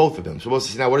between both of them. So we'll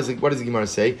see now. What does the Gemara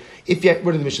say? What does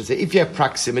the Mishnah say? If you have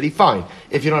proximity, fine.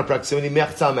 If you don't have proximity,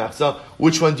 mechza.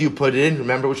 Which one do you put it in?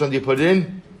 Remember, which one do you put it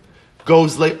in?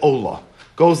 Goes le ola.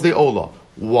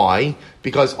 Why?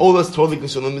 Because ola is totally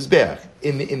consumed in mizbeach.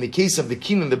 In the case of the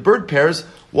kin and the bird pairs,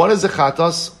 one is a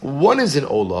chatas, one is an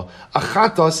ola. A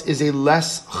chatas is a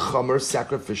less chamer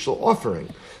sacrificial offering.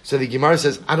 So the Gemara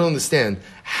says, I don't understand.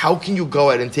 How can you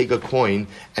go ahead and take a coin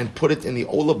and put it in the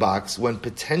Ola box when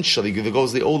potentially, if it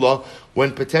goes the Ola,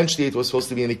 when potentially it was supposed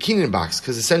to be in the Kinin box?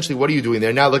 Because essentially, what are you doing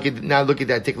there? Now look at that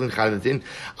Tiklin Chadatin.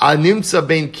 Animtza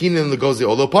bein Kinin goes the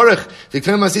Ola. Parech.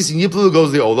 Tiktan Masis Yiplu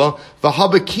goes the Ola.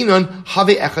 V'habe Kinan have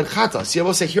echad chatas. See, I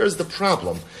will say, here's the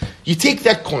problem. You take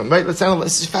that coin, right? Let's analyze.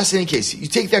 This is a fascinating case. You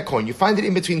take that coin, you find it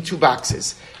in between two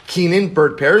boxes. Kinin,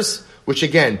 bird pairs, which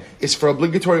again is for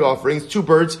obligatory offerings, two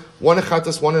birds, one a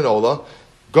chatas, one an ola,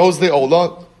 goes the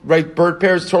ola, right? Bird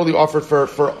pairs totally offered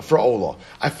for ola.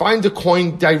 I find the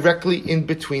coin directly in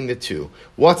between the two.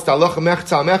 What's the halacha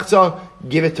mechza?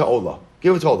 Give it to ola.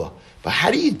 But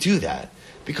how do you do that?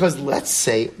 Because let's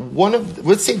say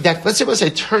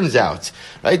it turns out,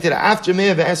 right, that after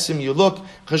Me'av Esim you look,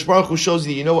 Chash Baruch Hu shows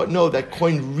you know what? No, that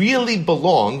coin really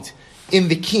belonged in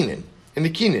the kinin.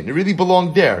 It really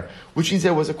belonged there, which means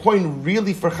there was a coin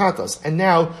really for chatas, and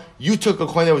now you took a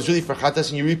coin that was really for chatas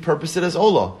and you repurposed it as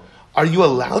ola. Are you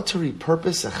allowed to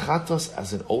repurpose a chatas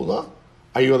as an ola?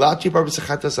 So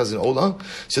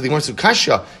the Gemara says,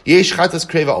 Kasha, yesh chatas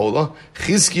kreva ola,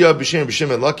 chizkiya b'shem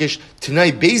elakish,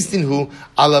 tonight based in hu,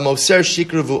 ala moser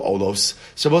shikruvu olos.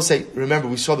 So we'll say, remember,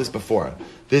 we saw this before.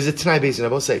 There's a tonight based in, I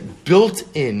will say, built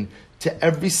in to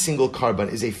every single carbon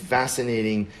is a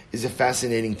fascinating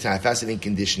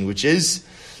condition, which is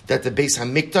that the Beis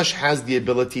Hamikdash has the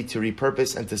ability to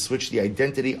repurpose and to switch the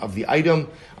identity of the item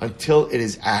until it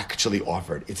is actually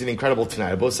offered. It's an incredible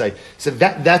Tanai. I both say so.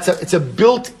 It's a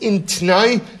built-in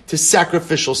Tanai to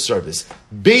sacrificial service.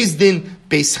 Beis Din,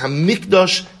 Beis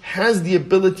Hamikdash has the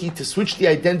ability to switch the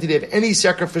identity of any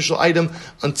sacrificial item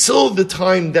until the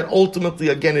time that ultimately,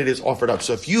 again, it is offered up.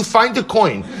 So if you find a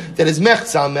coin that is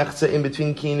mechza in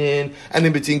between kinin and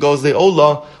in between goes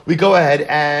le'ola, we go ahead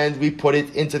and we put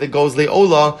it into the goes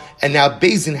le'ola, and now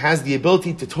Beis Din has the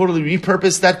ability to totally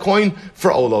repurpose that coin for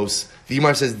olos. The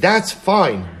Gemara says, that's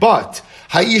fine, but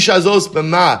Ha'isha zos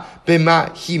b'ma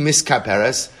hi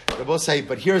miskaperes.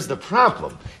 But here's the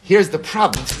problem. Here's the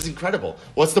problem. This is incredible.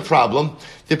 What's the problem?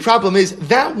 The problem is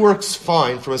that works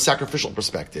fine from a sacrificial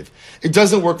perspective. It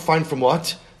doesn't work fine from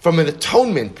what? From an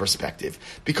atonement perspective.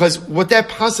 Because what that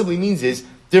possibly means is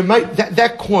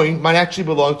that coin might actually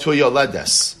belong to a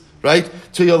yoledes. Right?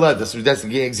 To Yoledes, that's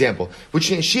the example. Which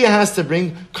means she has to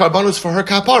bring karbanos for her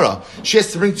kapara. She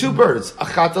has to bring two birds, a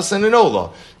chatas and an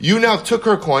ola. You now took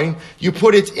her coin, you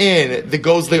put it in the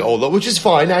gozle ola, which is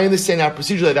fine. I understand how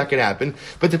procedurally that can happen.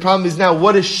 But the problem is now,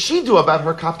 what does she do about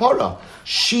her kapara?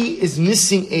 She is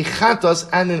missing a chatas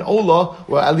and an ola,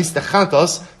 or at least the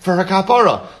chatas, for her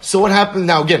kapara. So what happens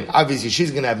now? Again, obviously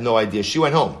she's going to have no idea. She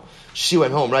went home.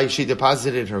 Right? She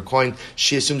deposited her coin.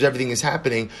 She assumes everything is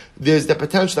happening. There's the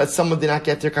potential that someone did not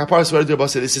get their kapara. So what did the Rabbi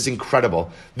say? This is incredible.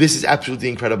 This is absolutely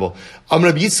incredible.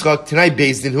 Rabbi Yitzchak, tonight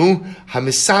based in who?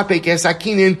 Hamisapek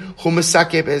esakinin,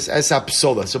 humisakep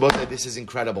esapsola. So both this is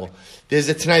incredible. There's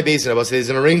a tonight based in Rabbi say there's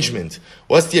an arrangement.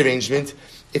 What's the arrangement?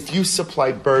 If you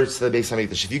supply birds to the Beis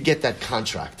HaMikdash, if you get that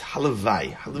contract,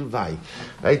 halavai,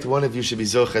 right? One of you should be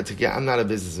zocha to get, I'm not a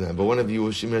businessman, but one of you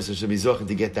should be zocha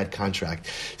to get that contract.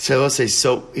 So I'll say,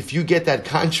 so if you get that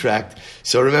contract,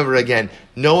 so remember again,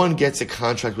 no one gets a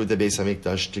contract with the Beis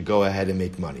HaMikdash to go ahead and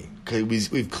make money. Okay,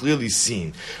 we've clearly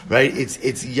seen, right? It's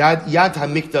Yad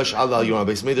HaMikdash ala Yom.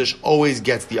 Beis HaMikdash always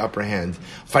gets the upper hand,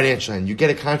 financial hand. You get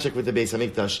a contract with the Beis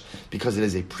HaMikdash because it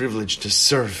is a privilege to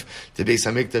serve the Beis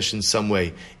HaMikdash in some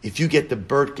way. If you get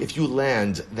if you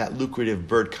land that lucrative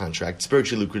bird contract,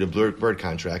 spiritually lucrative bird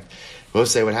contract, we'll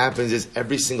say what happens is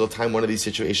every single time one of these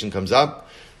situations comes up,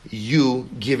 you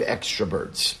give extra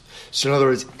birds. So in other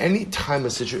words, any time a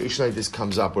situation like this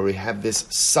comes up where we have this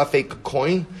suffix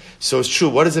coin, so it's true,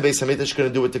 what is the Beis HaMikdash going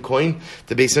to do with the coin?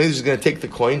 The Beis HaMikdash is going to take the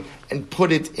coin and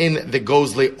put it in the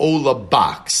Gozle Ola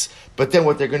box. But then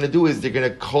what they're going to do is they're going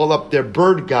to call up their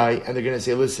bird guy and they're going to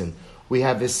say, listen, we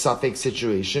have this suffix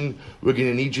situation. We're going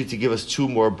to need you to give us 2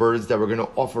 more birds that we're going to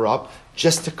offer up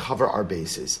just to cover our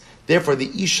bases. Therefore, the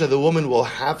Isha, the woman, will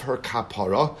have her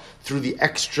kapara through the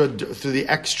extra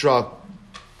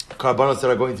karbanos that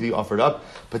are going to be offered up,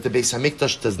 but the Beis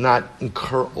HaMikdash does not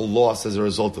incur a loss as a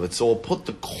result of it. So we'll put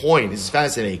the coin, this is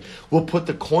fascinating, we'll put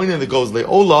the coin in the Gozle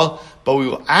Ola, but we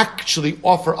will actually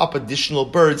offer up additional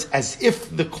birds as if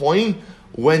the coin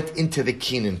went into the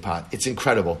kinin pot. It's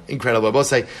incredible. I will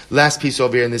say, last piece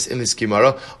over here in this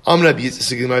Gemara. So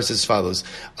Gemara says as follows.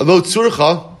 Alo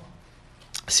tzurcha,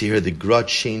 see here the Gra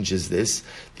changes this.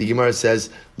 The Gemara says,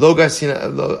 Lo gasina,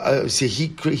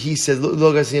 he says,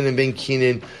 Lo gasina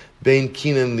ben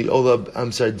kinin li ola,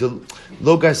 I'm sorry,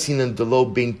 Lo gasina de lo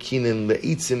ben kinin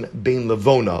leitzim ben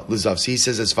levona lezav. So he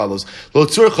says as follows, Lo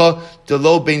tzurcha de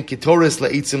lo ben kitoris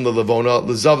leitzim levona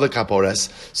lezav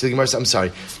lekapores. So the Gemara says, I'm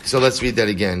sorry. So let's read that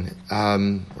again.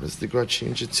 What does the Gra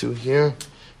change it to here?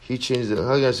 He changed it.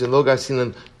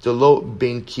 Lo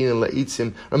bein kinin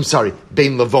leitzim. I'm sorry,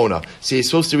 bein levona. So you're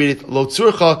supposed to read it. Lo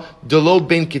tzurcha de lo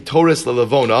bein kitoris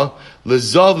levona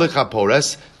lezav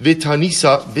lekapores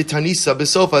vitanisa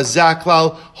besofa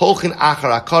zaklal holchin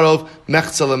achar akarov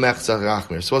mechza lemechza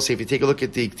rachmer. So we'll say if you take a look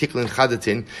at the Tiklin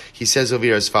Chadatin, he says over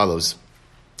here as follows.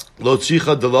 Lo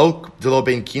tzricha de lo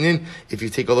bein kinin. If you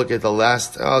take a look at the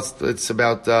last, it's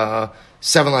about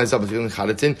 7 lines up with the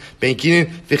Chadatin. Ben kinin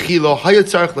v'chi lo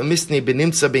hayatzarch lemisnei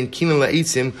benimtza ben kinin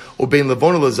laitzim or ben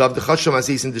levona lezav dechasham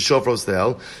asisin deshofros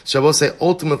tehel. So I will say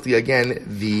ultimately again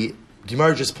the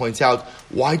Gemara just points out,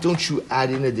 why don't you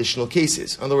add in additional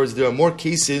cases? In other words, there are more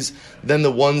cases than the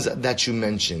ones that you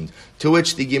mentioned. To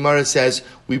which the Gemara says,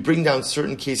 we bring down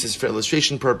certain cases for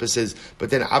illustration purposes, but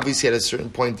then obviously at a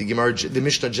certain point, the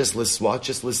Mishnah just lists what?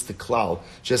 Just lists the klal,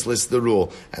 just lists the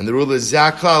rule. And the rule is,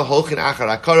 Zaklal, holchin achar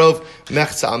akarov,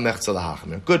 mechza al mechza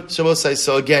lahachmer. Good. So we'll say,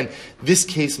 so again, this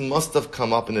case must have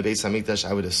come up in the Beis HaMikdash,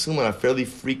 I would assume on a fairly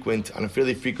frequent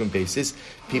basis.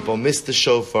 People miss the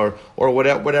shofar, or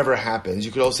whatever happens.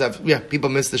 You could also have, people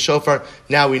miss the shofar.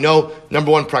 Now we know,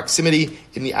 number one, proximity.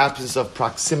 In the absence of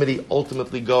proximity,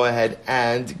 ultimately go ahead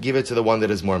and give it to the one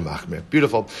that is more machmir.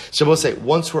 Beautiful. So we'll say,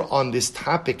 once we're on this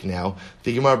topic now,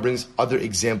 the Gemara brings other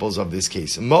examples of this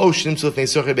case. We'll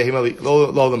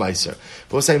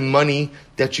say money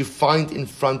that you find in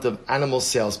front of animal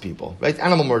salespeople, right?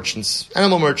 Animal merchants.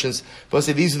 We'll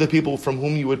say these are the people from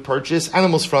whom you would purchase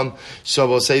animals from. So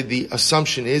we'll say the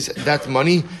assumption is that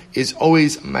money is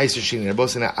always meiser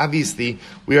sheni. Now, obviously,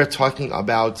 we are talking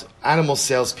about animal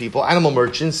salespeople, animal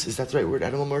merchants. Is that the right word?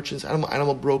 Animal merchants,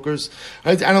 animal brokers,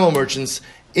 right? Animal merchants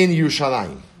in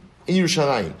Yerushalayim. in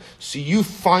Yerushalayim. So you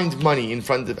find money in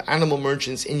front of animal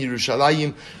merchants in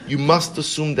Yerushalayim, you must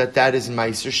assume that that is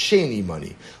Meiser Sheni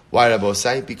money. Why,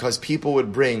 Rabbosai? Because people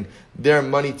would bring their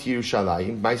money to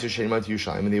Yerushalayim, Meiser Sheni money to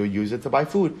Yerushalayim, and they would use it to buy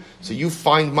food. So you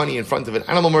find money in front of an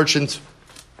animal merchant,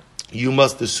 you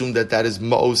must assume that that is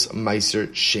Ma'os Meiser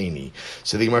Sheni.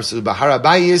 So the Gemara says,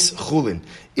 Baharabayis Chulin.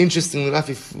 Interestingly enough,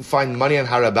 if you find money on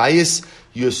Harabayis,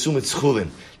 you assume it's Chulin.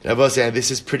 And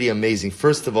this is pretty amazing.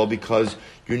 First of all, because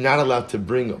you're not allowed to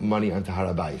bring money onto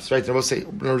Harabayis, right? In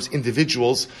other words,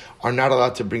 individuals are not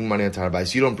allowed to bring money onto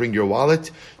Harabayis. You don't bring your wallet,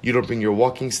 you don't bring your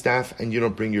walking staff, and you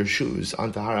don't bring your shoes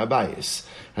onto Harabayis,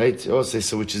 right?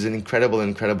 So which is an incredible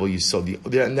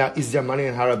yisod. Now, is there money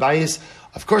on Harabayis?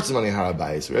 Of course there's money in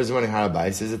Harabayis. Where's the money in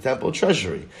Harabayis? There's a temple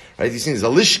treasury, right? You see, there's a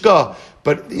lishka.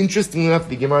 But interestingly enough,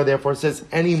 the Gemara therefore says,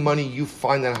 any money you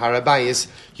find on Harabayis,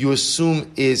 you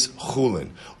assume is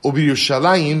chulin. Ubi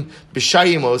Yerushalayim,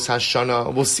 b'shayimos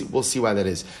hashana, we'll see why that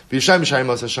is. B'Yerushalayim,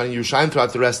 b'shayimos hashana, Yerushalayim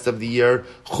throughout the rest of the year,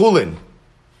 chulin.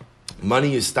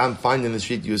 Money you find in the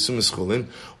street, you assume is chulin.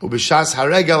 Ubishas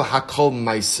haregel hakol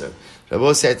meiser.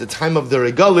 Rabbi said, at the time of the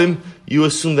regalim, you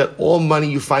assume that all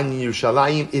money you find in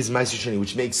Yerushalayim is Meiser Sheni,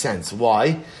 which makes sense.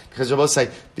 Why? Because Rabbi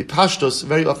said, the pashtos,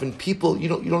 very often people, you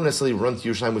don't necessarily run to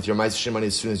Yerushalayim with your Meiser Sheni money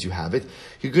as soon as you have it.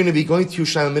 You're going to be going to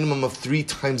Yerushalayim a minimum of 3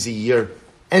 times a year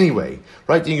anyway,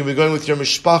 right? You're going to be going with your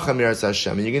mishpacha Miras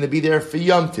Hashem, and you're going to be there for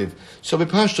Yom Tiv. So by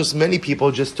pashtos, many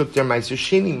people just took their Meiser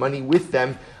Sheni money with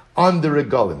them on the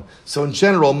regalim. So in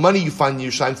general, money you find in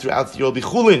Yerushalayim throughout the year will be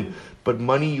chulin. But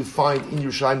money you find in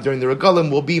Yerushalayim during the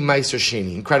regalim will be Meiser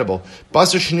Sheni. Incredible.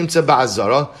 Basar Shenimtza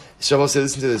Ba'azara. Shabbos said,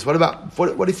 listen to this.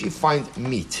 What if you find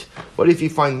meat? What if you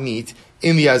find meat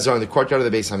in the Azar, in the courtyard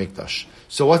of the Beis HaMikdash?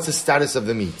 So what's the status of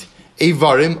the meat?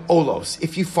 Evarim, olos.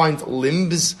 If you find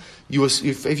limbs, you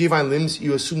assume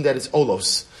that it's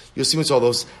olos. You assume it's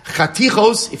olos.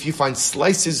 Chatichos, if you find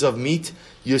slices of meat,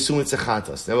 you assume it's a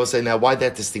chatas. Now we'll say, why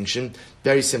that distinction?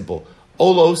 Very simple.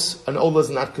 Olos, an olos is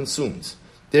not consumed.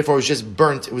 Therefore, it was just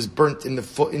burnt. It was burnt in the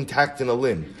foot, intact in a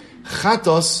limb.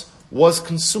 Chatos was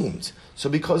consumed. So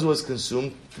because it was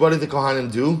consumed, what did the Kohanim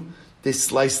do? They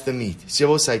sliced the meat. See, I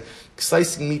will say,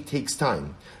 slicing meat takes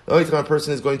time. The only time a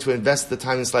person is going to invest the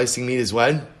time in slicing meat is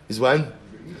when?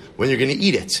 When you're going to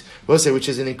eat it. I will say, which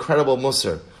is an incredible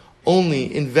musar.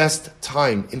 Only invest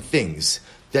time in things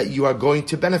that you are going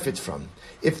to benefit from.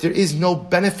 If there is no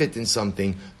benefit in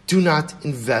something, do not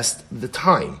invest the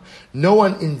time. No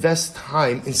one invests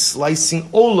time in slicing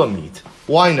ola meat.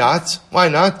 Why not?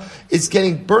 It's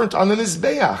getting burnt on the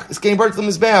Mizbeach.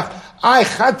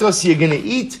 Chatos you're going to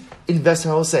eat. Invest,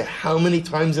 I will say, how many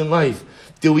times in life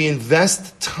do we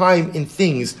invest time in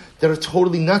things that are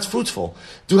totally not fruitful?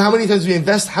 How many times do we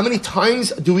invest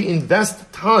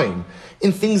time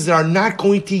in things that are not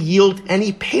going to yield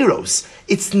any peiros?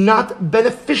 It's not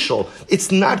beneficial.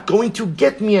 It's not going to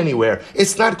get me anywhere.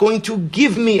 It's not going to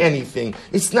give me anything.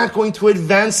 It's not going to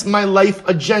advance my life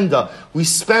agenda. We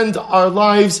spend our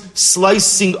lives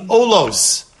slicing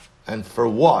olos. And for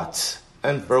what?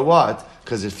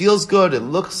 Because it feels good, it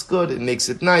looks good, it makes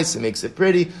it nice, it makes it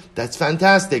pretty. That's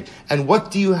fantastic. And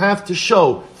what do you have to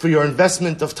show for your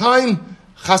investment of time?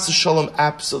 Chas v'shalom,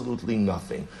 absolutely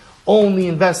nothing. Only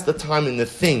invest the time in the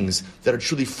things that are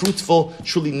truly fruitful,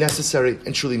 truly necessary,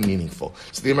 and truly meaningful.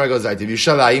 So the Gemara goes like,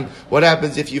 Yerushalayim, what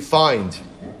happens if you find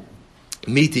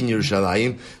meat in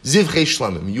Yerushalayim? Zivchei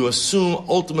shlamim. You assume,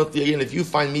 ultimately, again, if you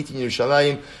find meat in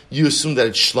Yerushalayim, you assume that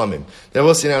it's shlamim. Now,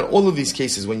 we'll say now, in all of these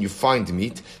cases, when you find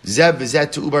meat, zeb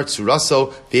v'zet to ubar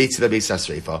tsuraso v'etzila beis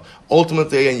hasreifa.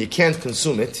 Ultimately, again, you can't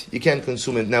consume it.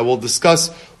 Now, we'll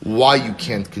discuss why you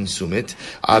can't consume it.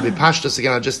 B'pashtos,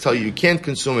 again, I'll just tell you, you can't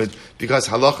consume it because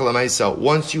halacha l'maisa,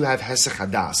 once you have hesech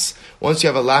hadas, once you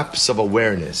have a lapse of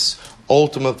awareness,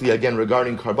 ultimately, again,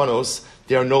 regarding karbanos,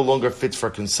 they are no longer fit for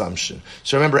consumption.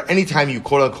 So remember, anytime you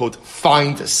quote-unquote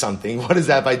find something, what does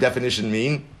that by definition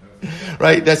mean?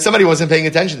 Right? That somebody wasn't paying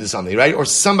attention to something, right? Or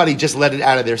somebody just let it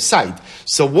out of their sight.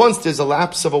 So once there's a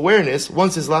lapse of awareness,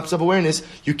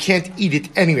 you can't eat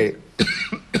it anyway.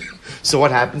 So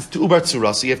what happens to ubar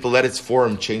tzura? So you have to let its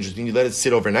form change. You let it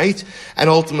sit overnight, and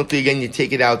ultimately, again, you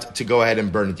take it out to go ahead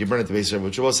and burn it. You burn it to base,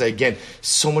 which I will say again,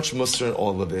 so much muster in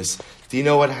all of this. Do you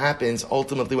know what happens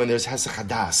ultimately when there's hesach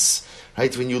hadas?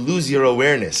 Right? When you lose your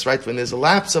awareness, right? When there's a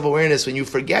lapse of awareness, when you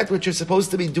forget what you're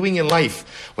supposed to be doing in life,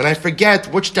 when I forget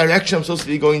which direction I'm supposed to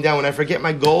be going down, when I forget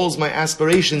my goals, my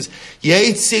aspirations,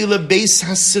 right?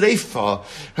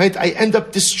 I end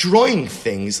up destroying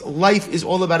things. Life is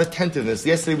all about attentiveness.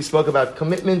 Yesterday we spoke about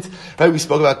commitment, right? We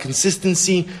spoke about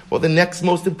consistency. Well, the next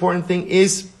most important thing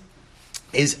is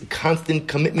is constant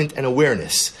commitment and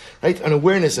awareness, right? An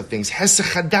awareness of things.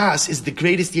 Hesach hadas is the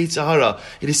greatest Yetzer Hara.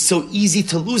 It is so easy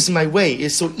to lose my way. It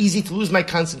is so easy to lose my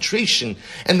concentration.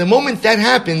 And the moment that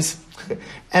happens,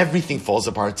 everything falls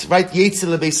apart, right? Yetzer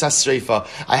lebeis hasreifa.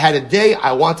 I had a day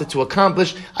I wanted to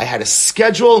accomplish. I had a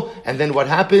schedule. And then what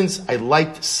happens? I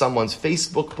liked someone's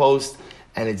Facebook post.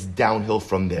 And it's downhill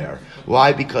from there.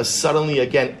 Why? Because suddenly,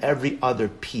 again, every other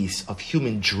piece of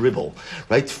human dribble,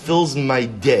 right, fills my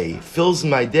day,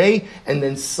 and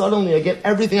then suddenly, again,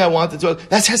 everything I wanted to,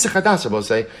 that's Hesach Hadas, I will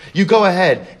say. You go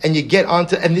ahead and you get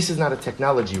onto, and this is not a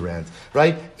technology rant,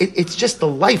 right? It's just a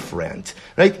life rant,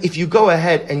 right? If you go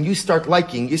ahead and you start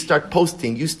liking, you start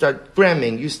posting, you start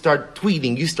gramming, you start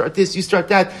tweeting, you start this, you start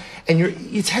that, and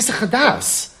it's Hesach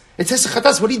Hadas. It's Hesach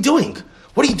Hadas. What are you doing?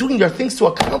 What are you doing? There are things to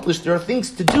accomplish. There are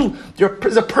things to do.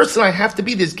 There's a person I have to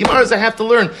be. There's Gemaras I have to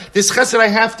learn. There's Chesed I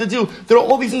have to do. There are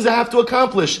all these things I have to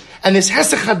accomplish. And this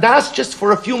Hesach Hadas, just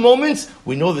for a few moments,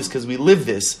 we know this because we live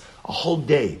this. A whole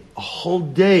day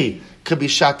could be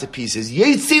shot to pieces.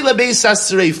 Yetzi lebeis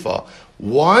hasreifa.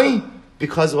 Why?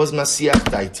 Because it was Masiach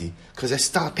Daiti. Because I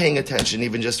stopped paying attention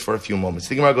even just for a few moments.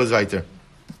 The Gemara goes weiter.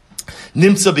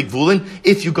 Nimtza bigvulin.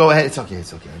 If you go ahead, it's okay.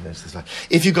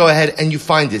 If you go ahead and you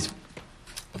find it,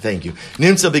 thank you.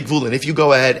 Nimtza b'gvulin. If you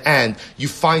go ahead and you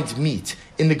find meat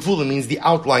in the gvulin, means the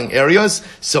outlying areas.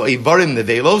 So Eivarim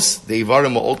nevelos. The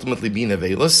Eivarim will ultimately be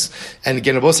nevelos. And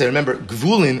again, I will say, remember,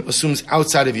 gvulin assumes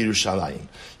outside of Yerushalayim.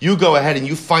 You go ahead and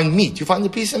you find meat. You find a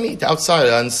piece of meat outside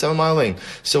on 7 Mile Lane.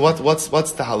 So what's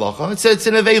the halacha? It's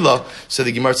a nevela. So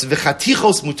the Gemara says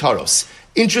v'chatichos mutaros.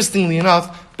 Interestingly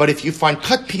enough, but if you find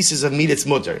cut pieces of meat, it's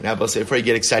mutter. Now, I'll say, before you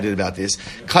get excited about this,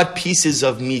 cut pieces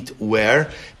of meat where?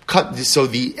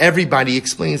 Everybody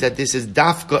explains that this is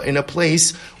dafka in a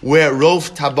place where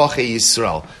rov tabache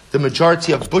Yisrael. The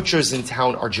majority of butchers in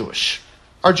town are Jewish.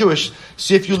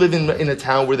 So if you live in a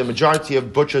town where the majority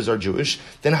of butchers are Jewish,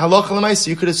 then halacha l'maisa,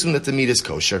 you could assume that the meat is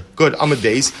kosher. Good. Amud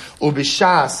beis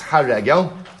ubishas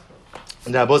haregel.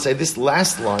 And I will say this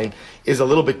last line is a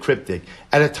little bit cryptic.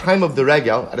 At a time of the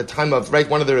regel, one of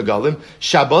the regalim,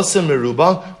 Shabbos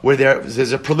meruba, where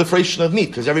there's a proliferation of meat,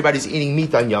 because everybody's eating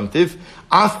meat on Yom Tiv,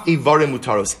 af ivarim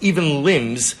mutaros, even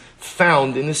limbs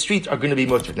found in the street are going to be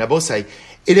mutar. Now, both say,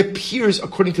 it appears,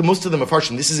 according to most of the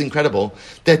Mefarshim, this is incredible,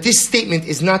 that this statement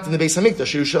is not in the Beis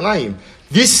HaMikdash, Yerushalayim.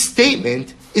 This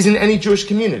statement is in any Jewish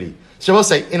community. So I'll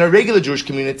say, in a regular Jewish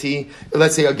community,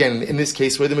 let's say again, in this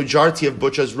case, where the majority of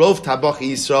butchers, Rov Tabach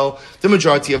Yisrael, the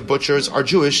majority of butchers are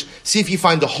Jewish, see if you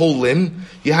find the whole limb,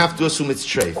 you have to assume it's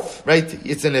treif, right?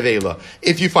 It's a nevela.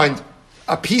 If you find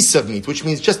a piece of meat, which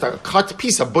means just a cut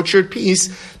piece, a butchered piece,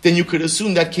 then you could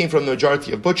assume that came from the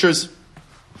majority of butchers,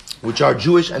 which are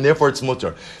Jewish, and therefore it's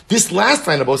mutter. This last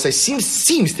line of Osai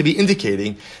seems to be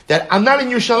indicating that I'm not in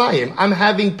Yerushalayim, I'm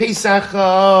having Pesach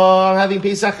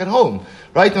at home.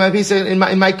 Right, in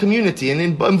my community and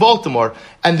in Baltimore,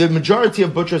 and the majority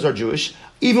of butchers are Jewish.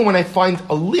 Even when I find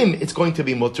a limb, it's going to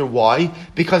be mutter. Why?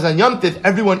 Because on Yom Tov,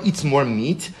 everyone eats more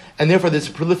meat, and therefore there's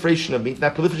a proliferation of meat.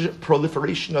 That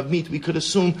proliferation of meat, we could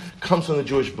assume, comes from the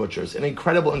Jewish butchers. An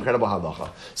incredible halacha.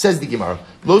 Says the Gemara,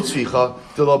 Lo tzricha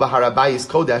de lo b'harabayis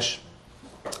kodesh.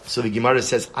 So the Gemara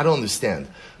says, I don't understand.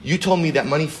 You told me that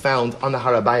money found on the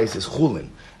harabayis is chulin.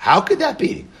 How could that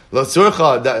be? Lo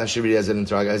tzurcha, I should read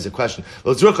it as a question.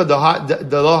 Lo tzurcha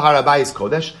de lo harabayis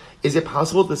kodesh. Is it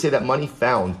possible to say that money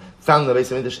found in the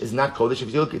Beis HaMikdash is not kodesh?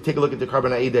 If you take a look at the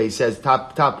Karban Ha'ida, he says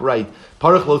top right.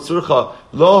 Parach lo tzurcha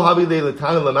lo havi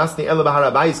le'letana le'masni ela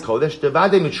b'harabayis kodesh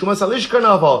devade mitchumas alishka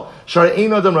naval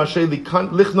shar'ein adam rashay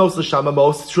lichnos l'shama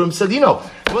mos shrum sadino.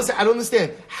 I don't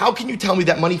understand. How can you tell me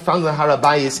that money found in the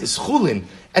harabayis is chulin?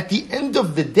 At the end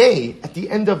of the day,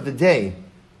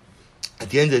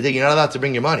 you're not allowed to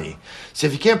bring your money. So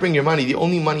if you can't bring your money, the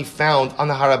only money found on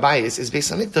the harabayis is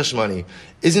Beis HaMikdash money.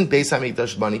 Isn't Beis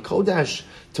HaMikdash money kodesh?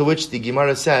 To which the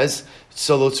Gemara says,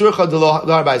 so lo tzurcha de lo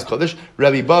harabayis kodesh,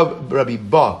 Rabbi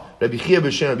Chia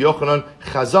b'shem Rabbi Yochanan,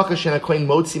 chazak Hashem HaKohen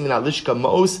motzi min alishka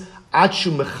ma'os,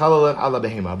 achu mechalalan ala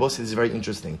behema. Both this is very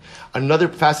interesting. Another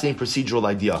fascinating procedural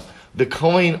idea. The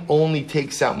Kohen only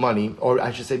takes out money, or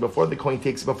I should say before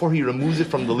he removes it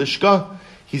from the lishka,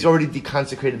 he's already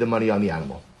deconsecrated the money on the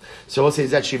animal. So we'll say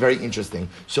it's actually very interesting.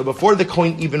 So before the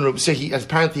Kohen even,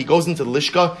 apparently he goes into the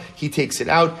lishka, he takes it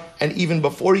out, and even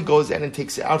before he goes in and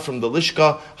takes it out from the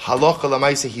lishka, halacha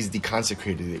lamaisa, he's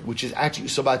deconsecrated it, which is actually,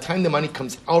 so by the time the money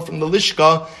comes out from the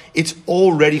lishka, it's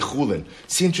already chulin.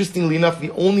 See, interestingly enough,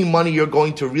 the only money you're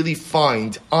going to really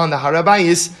find on the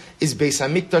harabayis is Beis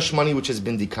HaMikdash money, which has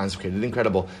been deconsecrated.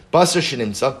 Incredible. Basar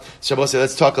shenimsa. So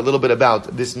let's talk a little bit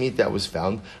about this meat that was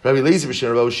found. Rabbi Eliezer b'shem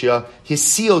Rabbi Oshia, his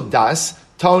seal das,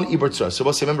 Taon ibar tzura.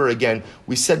 So remember again,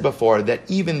 we said before that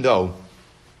even though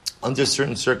under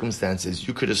certain circumstances,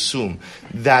 you could assume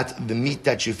that the meat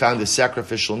that you found is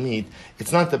sacrificial meat.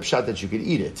 It's not the pshat that you could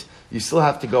eat it. You still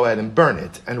have to go ahead and burn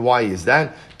it. And why is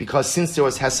that? Because since there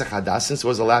was hesach hadas, since there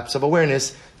was a lapse of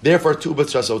awareness, therefore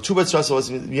tubat raso. Tubat raso is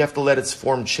you have to let its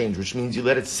form change, which means you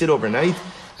let it sit overnight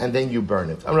and then you burn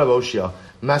it. Am Rav Oshia,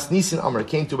 mas nisin amar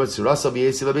came tubat raso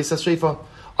b'yesi lebeis hasreifa.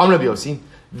 Am Rav Yosi,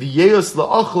 v'yeyos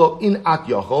la'achlo in at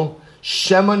yachol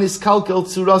sheman is kalkel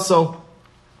tzuraso.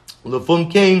 Lefum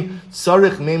came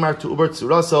sarich meimar to uber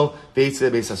tzuraso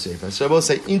beitzle beis haseifa. So I will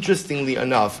say, interestingly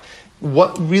enough,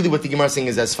 what the Gemara is saying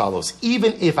is as follows.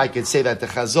 Even if I could say that the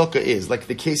chazaka is, like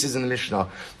the cases in the Mishnah,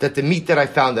 that the meat that I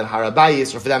found in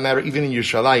Harabayis, or for that matter, even in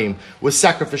Yerushalayim, was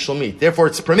sacrificial meat. Therefore,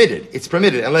 it's permitted. It's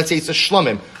permitted. And let's say it's a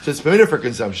shlomim, so it's permitted for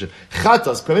consumption.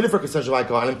 Chatas, permitted for consumption by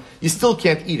Kohanim, you still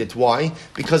can't eat it. Why?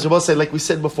 Because I will say, like we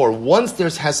said before, once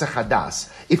there's hesach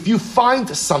hadas, if you find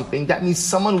something, that means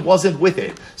someone wasn't with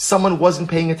it. Someone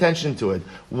wasn't paying attention to it.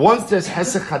 Once there's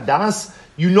hesach hadas,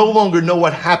 you no longer know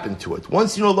what happened to it.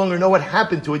 Once you no longer know what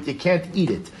happened to it, you can't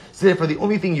eat it. So therefore, the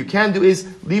only thing you can do is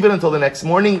leave it until the next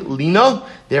morning, lina.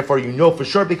 Therefore, you know for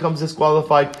sure it becomes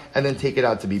disqualified, and then take it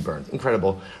out to be burned.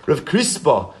 Incredible. Rav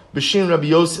Krispa, B'Shem Rabbi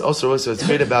Yossi, also what's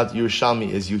great about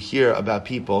Yerushalmi is you hear about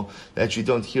people that you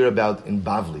don't hear about in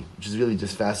Bavli, which is really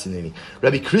just fascinating.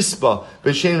 Rabbi Krispa,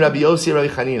 B'Shem Rabbi Yossi,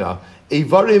 Rabbi Chanina,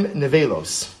 Eivarim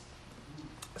Nevelos.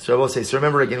 So I will say, so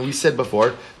remember again, we said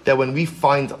before that when we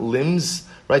find limbs,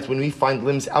 right, when we find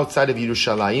limbs outside of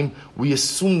Yerushalayim, we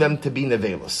assume them to be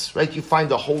nevelos, right? You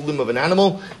find a whole limb of an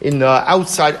animal in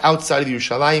outside of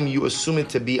Yerushalayim, you assume it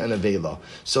to be a nevela.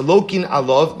 So lokin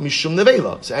alav mishum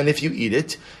nevela. So, and if you eat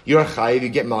it, you're chayiv, you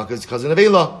get malchus because of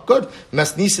nevela. Good.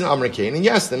 Masnisin amrikein. And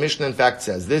yes, the Mishnah in fact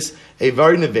says this: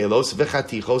 evari nevelos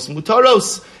vechatichos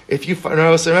mutaros. If you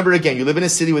find, so remember again, you live in a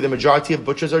city where the majority of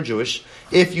butchers are Jewish.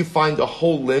 If you find a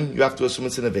whole limb, you have to assume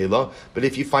it's a nevela. But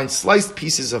if you find sliced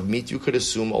pieces of meat, you could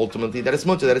assume ultimately that it's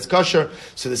mutar, that it's kosher.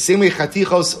 So the same way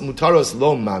chatichos mutaros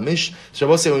lo mamish. So I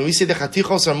will say, when we say the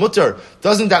chatichos are mutar,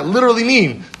 doesn't that literally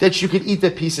mean that you could eat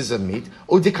the pieces of meat?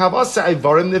 And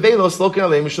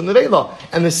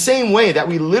the same way that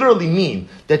we literally mean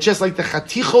that just like the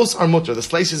chatichos are mutar, the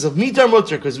slices of meat are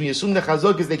mutar, because we assume the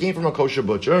chazok is they came from a kosher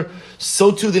butcher,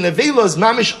 so too the nevela is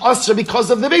mamish asra because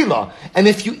of nevela. And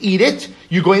if you eat it,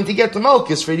 you're going to get the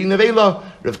malchus for eating nevela.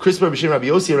 Rav Krispa, B'Shem Rabbi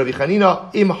Yossi, Rabbi Chanina,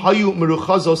 im hayu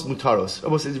meruchazos mutaros.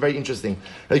 It's very interesting.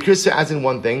 Rabbi Krispa adds in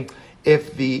one thing: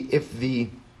 if the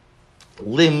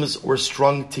limbs were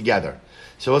strung together.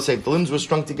 So we'll say if the limbs were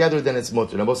strung together, then it's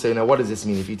mutar. And we'll say, now what does this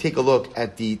mean? If you take a look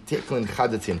at the Teklin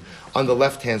Chadatin on the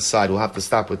left hand side, we'll have to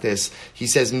stop with this. He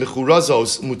says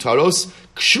mechurazos mutaros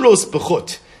kshros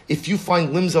bechut. If you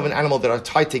find limbs of an animal that are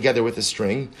tied together with a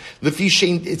string, lefi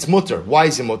shein, it's mutar. Why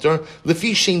is it mutar?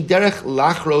 Lefi shein derech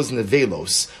lachros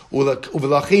nevelos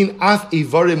uvelachin af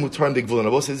ivare mutar bigvulin.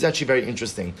 This is actually very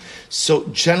interesting. So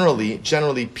generally,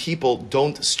 people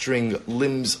don't string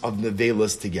limbs of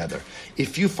nevelos together.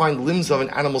 If you find limbs of an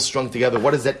animal strung together,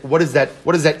 what does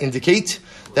that indicate?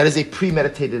 That is a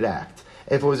premeditated act.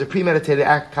 If it was a premeditated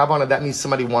act, kavana, that means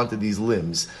somebody wanted these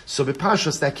limbs. So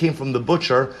bipashos, that came from the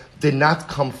butcher, did not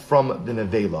come from the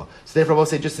nevela. So therefore, I will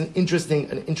say just an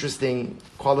interesting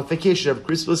qualification of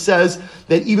Christos says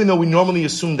that even though we normally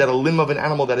assume that a limb of an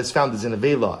animal that is found is a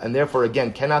nevela, and therefore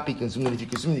again cannot be consumed, and if you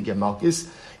consume it, you get malchus.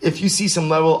 If you see some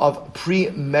level of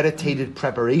premeditated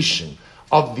preparation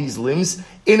of these limbs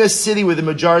in a city where the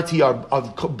majority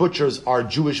of butchers are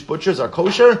Jewish butchers, are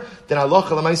kosher, then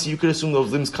halacha l'maisa you could assume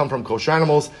those limbs come from kosher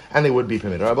animals and they would be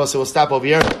permitted. All right, so we'll stop over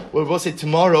here. We'll say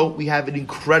tomorrow we have an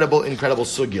incredible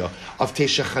sugya of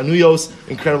Tesha Chanuyos,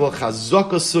 incredible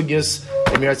chazaka sugyas,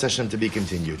 and Meretz Hashem to be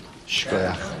continued.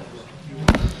 Shkoyach.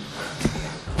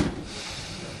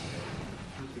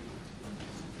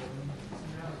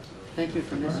 Thank you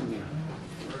for listening.